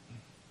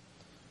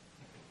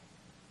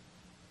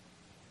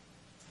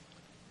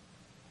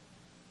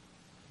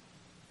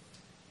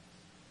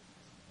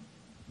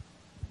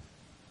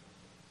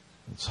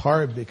 It's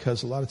hard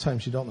because a lot of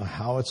times you don't know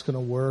how it's going to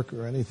work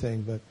or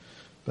anything,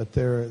 but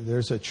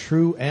there's a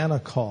true Anna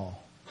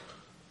call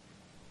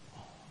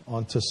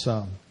onto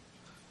some.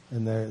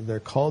 And they're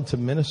called to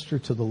minister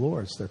to the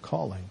Lord. It's their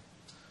calling.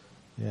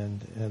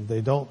 And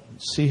they don't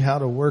see how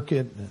to work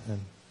it,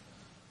 and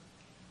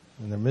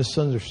they're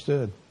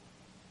misunderstood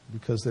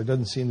because there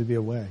doesn't seem to be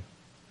a way.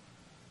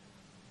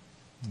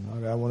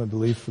 I want to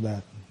believe for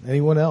that.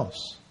 Anyone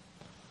else?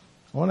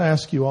 I want to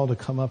ask you all to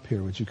come up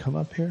here. Would you come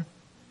up here?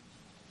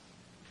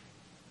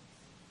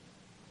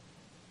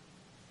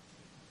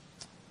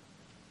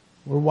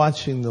 We're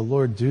watching the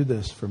Lord do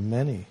this for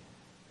many.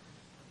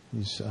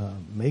 He's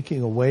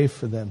making a way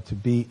for them to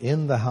be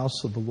in the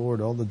house of the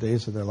Lord all the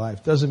days of their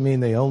life. Doesn't mean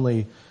they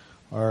only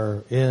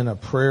are in a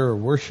prayer or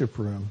worship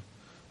room.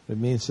 It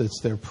means it's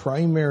their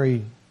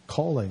primary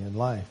calling in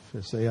life,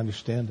 as they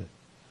understand it.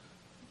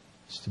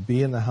 It's to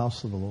be in the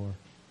house of the Lord.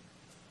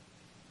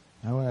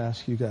 I want to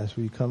ask you guys,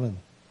 will you come and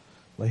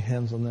lay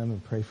hands on them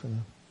and pray for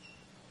them?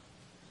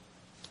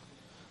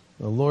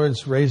 The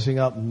Lord's raising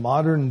up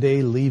modern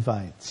day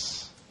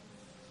Levites.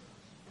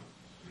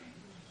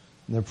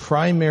 Their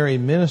primary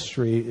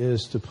ministry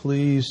is to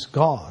please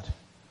God,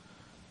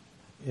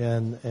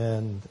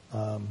 and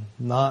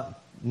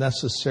not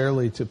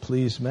necessarily to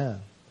please men.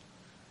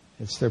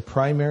 It's their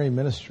primary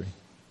ministry.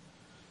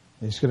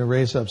 He's going to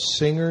raise up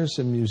singers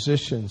and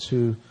musicians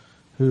who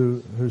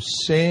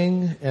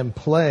sing and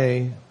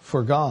play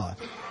for God.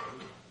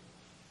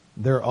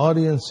 Their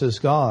audience is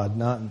God,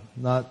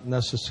 not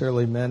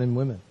necessarily men and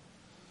women.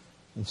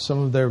 And some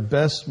of their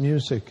best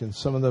music and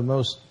some of the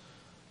most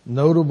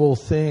notable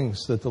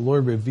things that the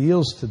Lord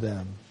reveals to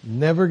them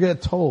never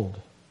get told.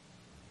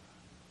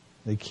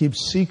 They keep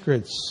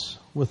secrets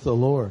with the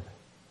Lord.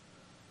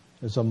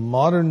 There's a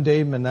modern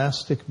day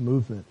monastic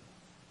movement.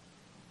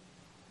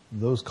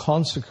 Those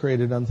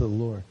consecrated unto the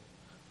Lord.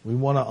 We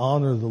want to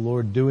honor the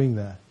Lord doing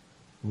that.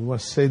 We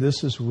want to say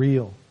this is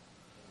real.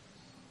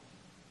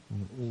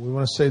 We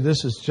want to say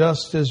this is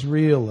just as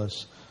real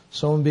as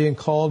someone being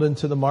called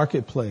into the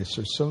marketplace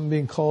or someone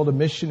being called a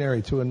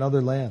missionary to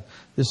another land.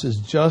 This is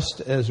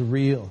just as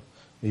real,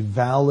 a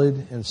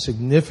valid and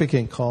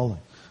significant calling.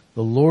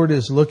 The Lord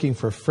is looking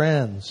for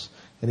friends,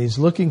 and He's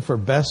looking for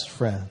best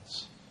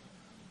friends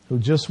who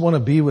just want to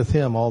be with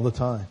Him all the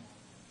time.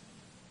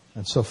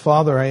 And so,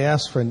 Father, I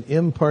ask for an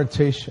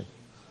impartation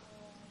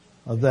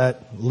of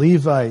that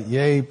Levite,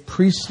 yea,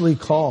 priestly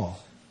call.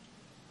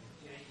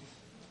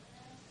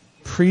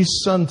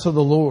 Priests unto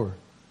the Lord,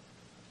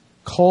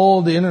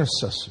 called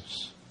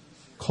intercessors,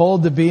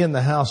 called to be in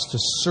the house to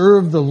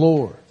serve the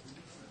Lord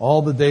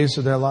all the days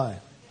of their life.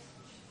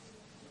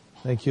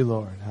 Thank you,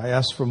 Lord. I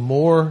ask for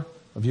more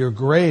of your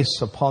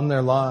grace upon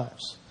their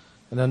lives,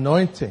 an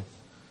anointing.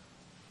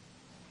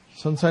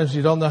 Sometimes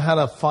you don't know how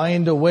to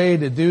find a way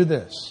to do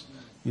this.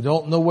 You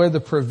don't know where the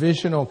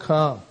provision will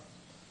come.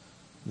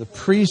 The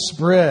priest's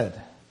bread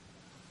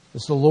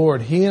is the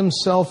Lord. He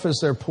Himself is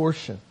their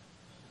portion.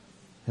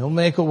 He'll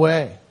make a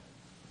way.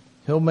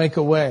 He'll make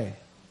a way.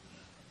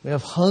 We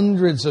have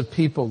hundreds of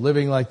people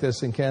living like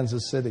this in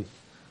Kansas City.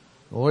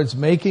 The Lord's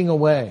making a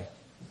way.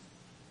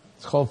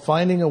 It's called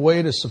finding a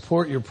way to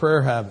support your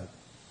prayer habit.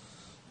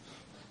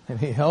 And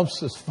He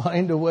helps us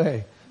find a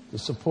way to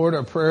support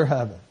our prayer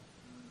habit.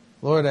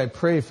 Lord, I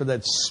pray for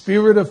that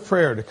spirit of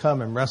prayer to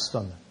come and rest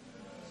on them.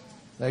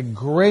 That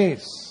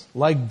grace,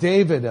 like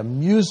David, a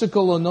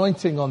musical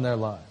anointing on their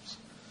lives.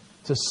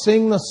 To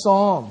sing the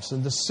Psalms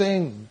and to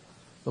sing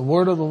the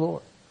word of the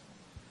Lord.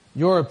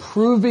 Your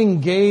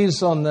approving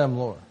gaze on them,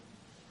 Lord.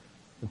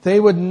 That they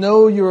would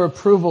know your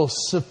approval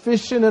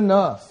sufficient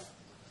enough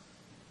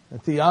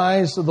that the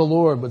eyes of the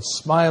Lord would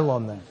smile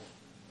on them.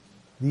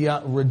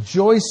 The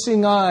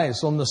rejoicing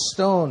eyes on the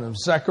stone of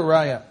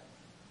Zechariah.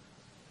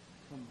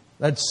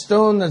 That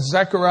stone that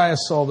Zechariah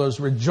saw, those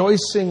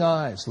rejoicing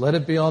eyes, let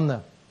it be on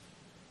them.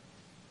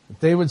 That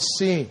they would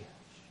see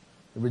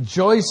the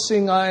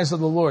rejoicing eyes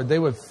of the Lord. They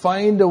would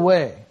find a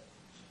way.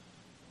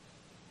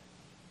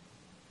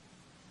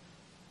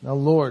 Now,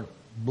 Lord,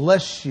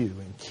 bless you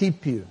and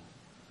keep you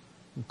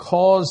and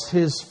cause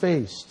His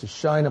face to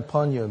shine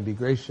upon you and be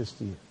gracious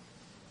to you.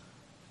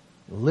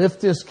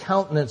 Lift His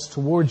countenance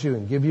towards you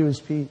and give you His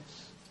peace.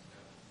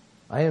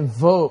 I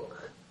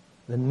invoke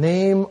the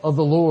name of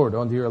the Lord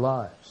onto your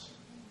lives.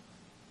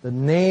 The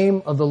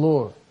name of the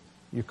Lord.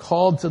 You're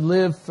called to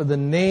live for the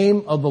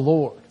name of the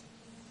Lord.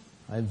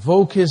 I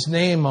invoke His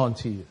name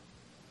onto you.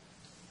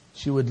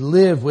 That you would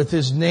live with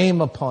His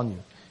name upon you.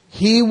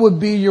 He would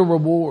be your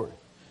reward.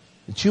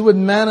 That you would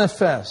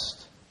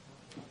manifest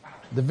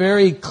the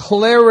very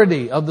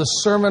clarity of the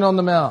Sermon on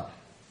the Mount.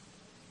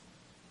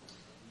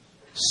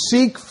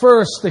 Seek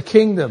first the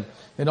kingdom,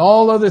 and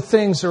all other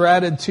things are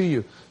added to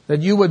you.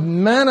 That you would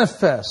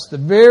manifest the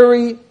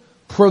very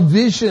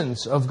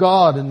provisions of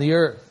God in the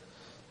earth.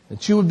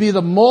 That you would be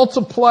the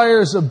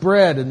multipliers of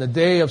bread in the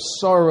day of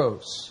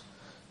sorrows,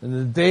 in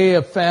the day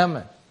of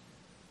famine.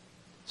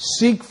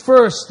 Seek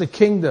first the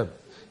kingdom,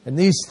 and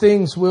these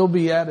things will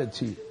be added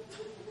to you.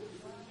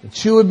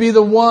 That you would be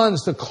the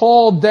ones to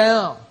call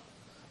down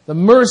the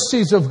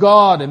mercies of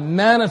God and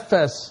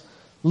manifest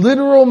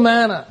literal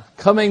manna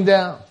coming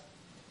down.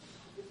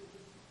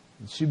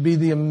 That you be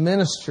the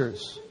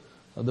ministers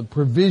of the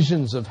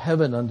provisions of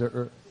heaven under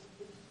earth.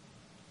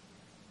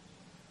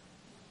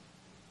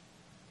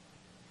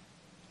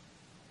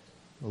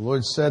 The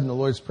Lord said in the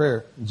Lord's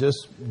Prayer,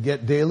 just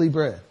get daily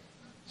bread.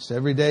 Just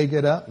every day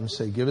get up and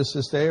say, give us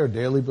this day our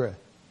daily bread.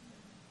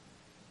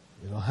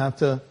 You don't have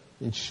to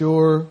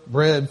ensure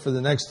bread for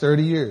the next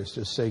 30 years.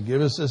 Just say,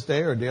 give us this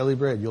day our daily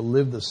bread. You'll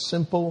live the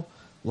simple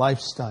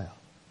lifestyle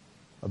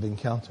of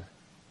encounter.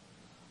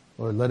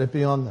 Lord, let it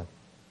be on them.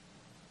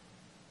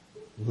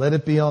 Let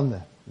it be on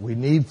them. We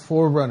need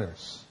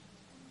forerunners.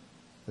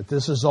 That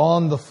this is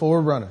on the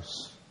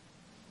forerunners.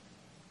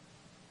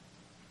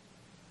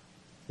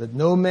 That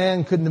no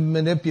man could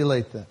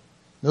manipulate them.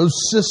 No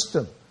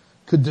system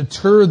could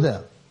deter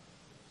them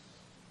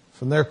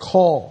from their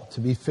call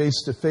to be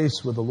face to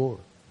face with the Lord.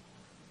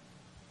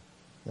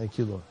 Thank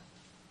you, Lord.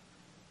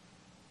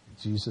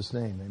 In Jesus'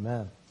 name,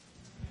 amen.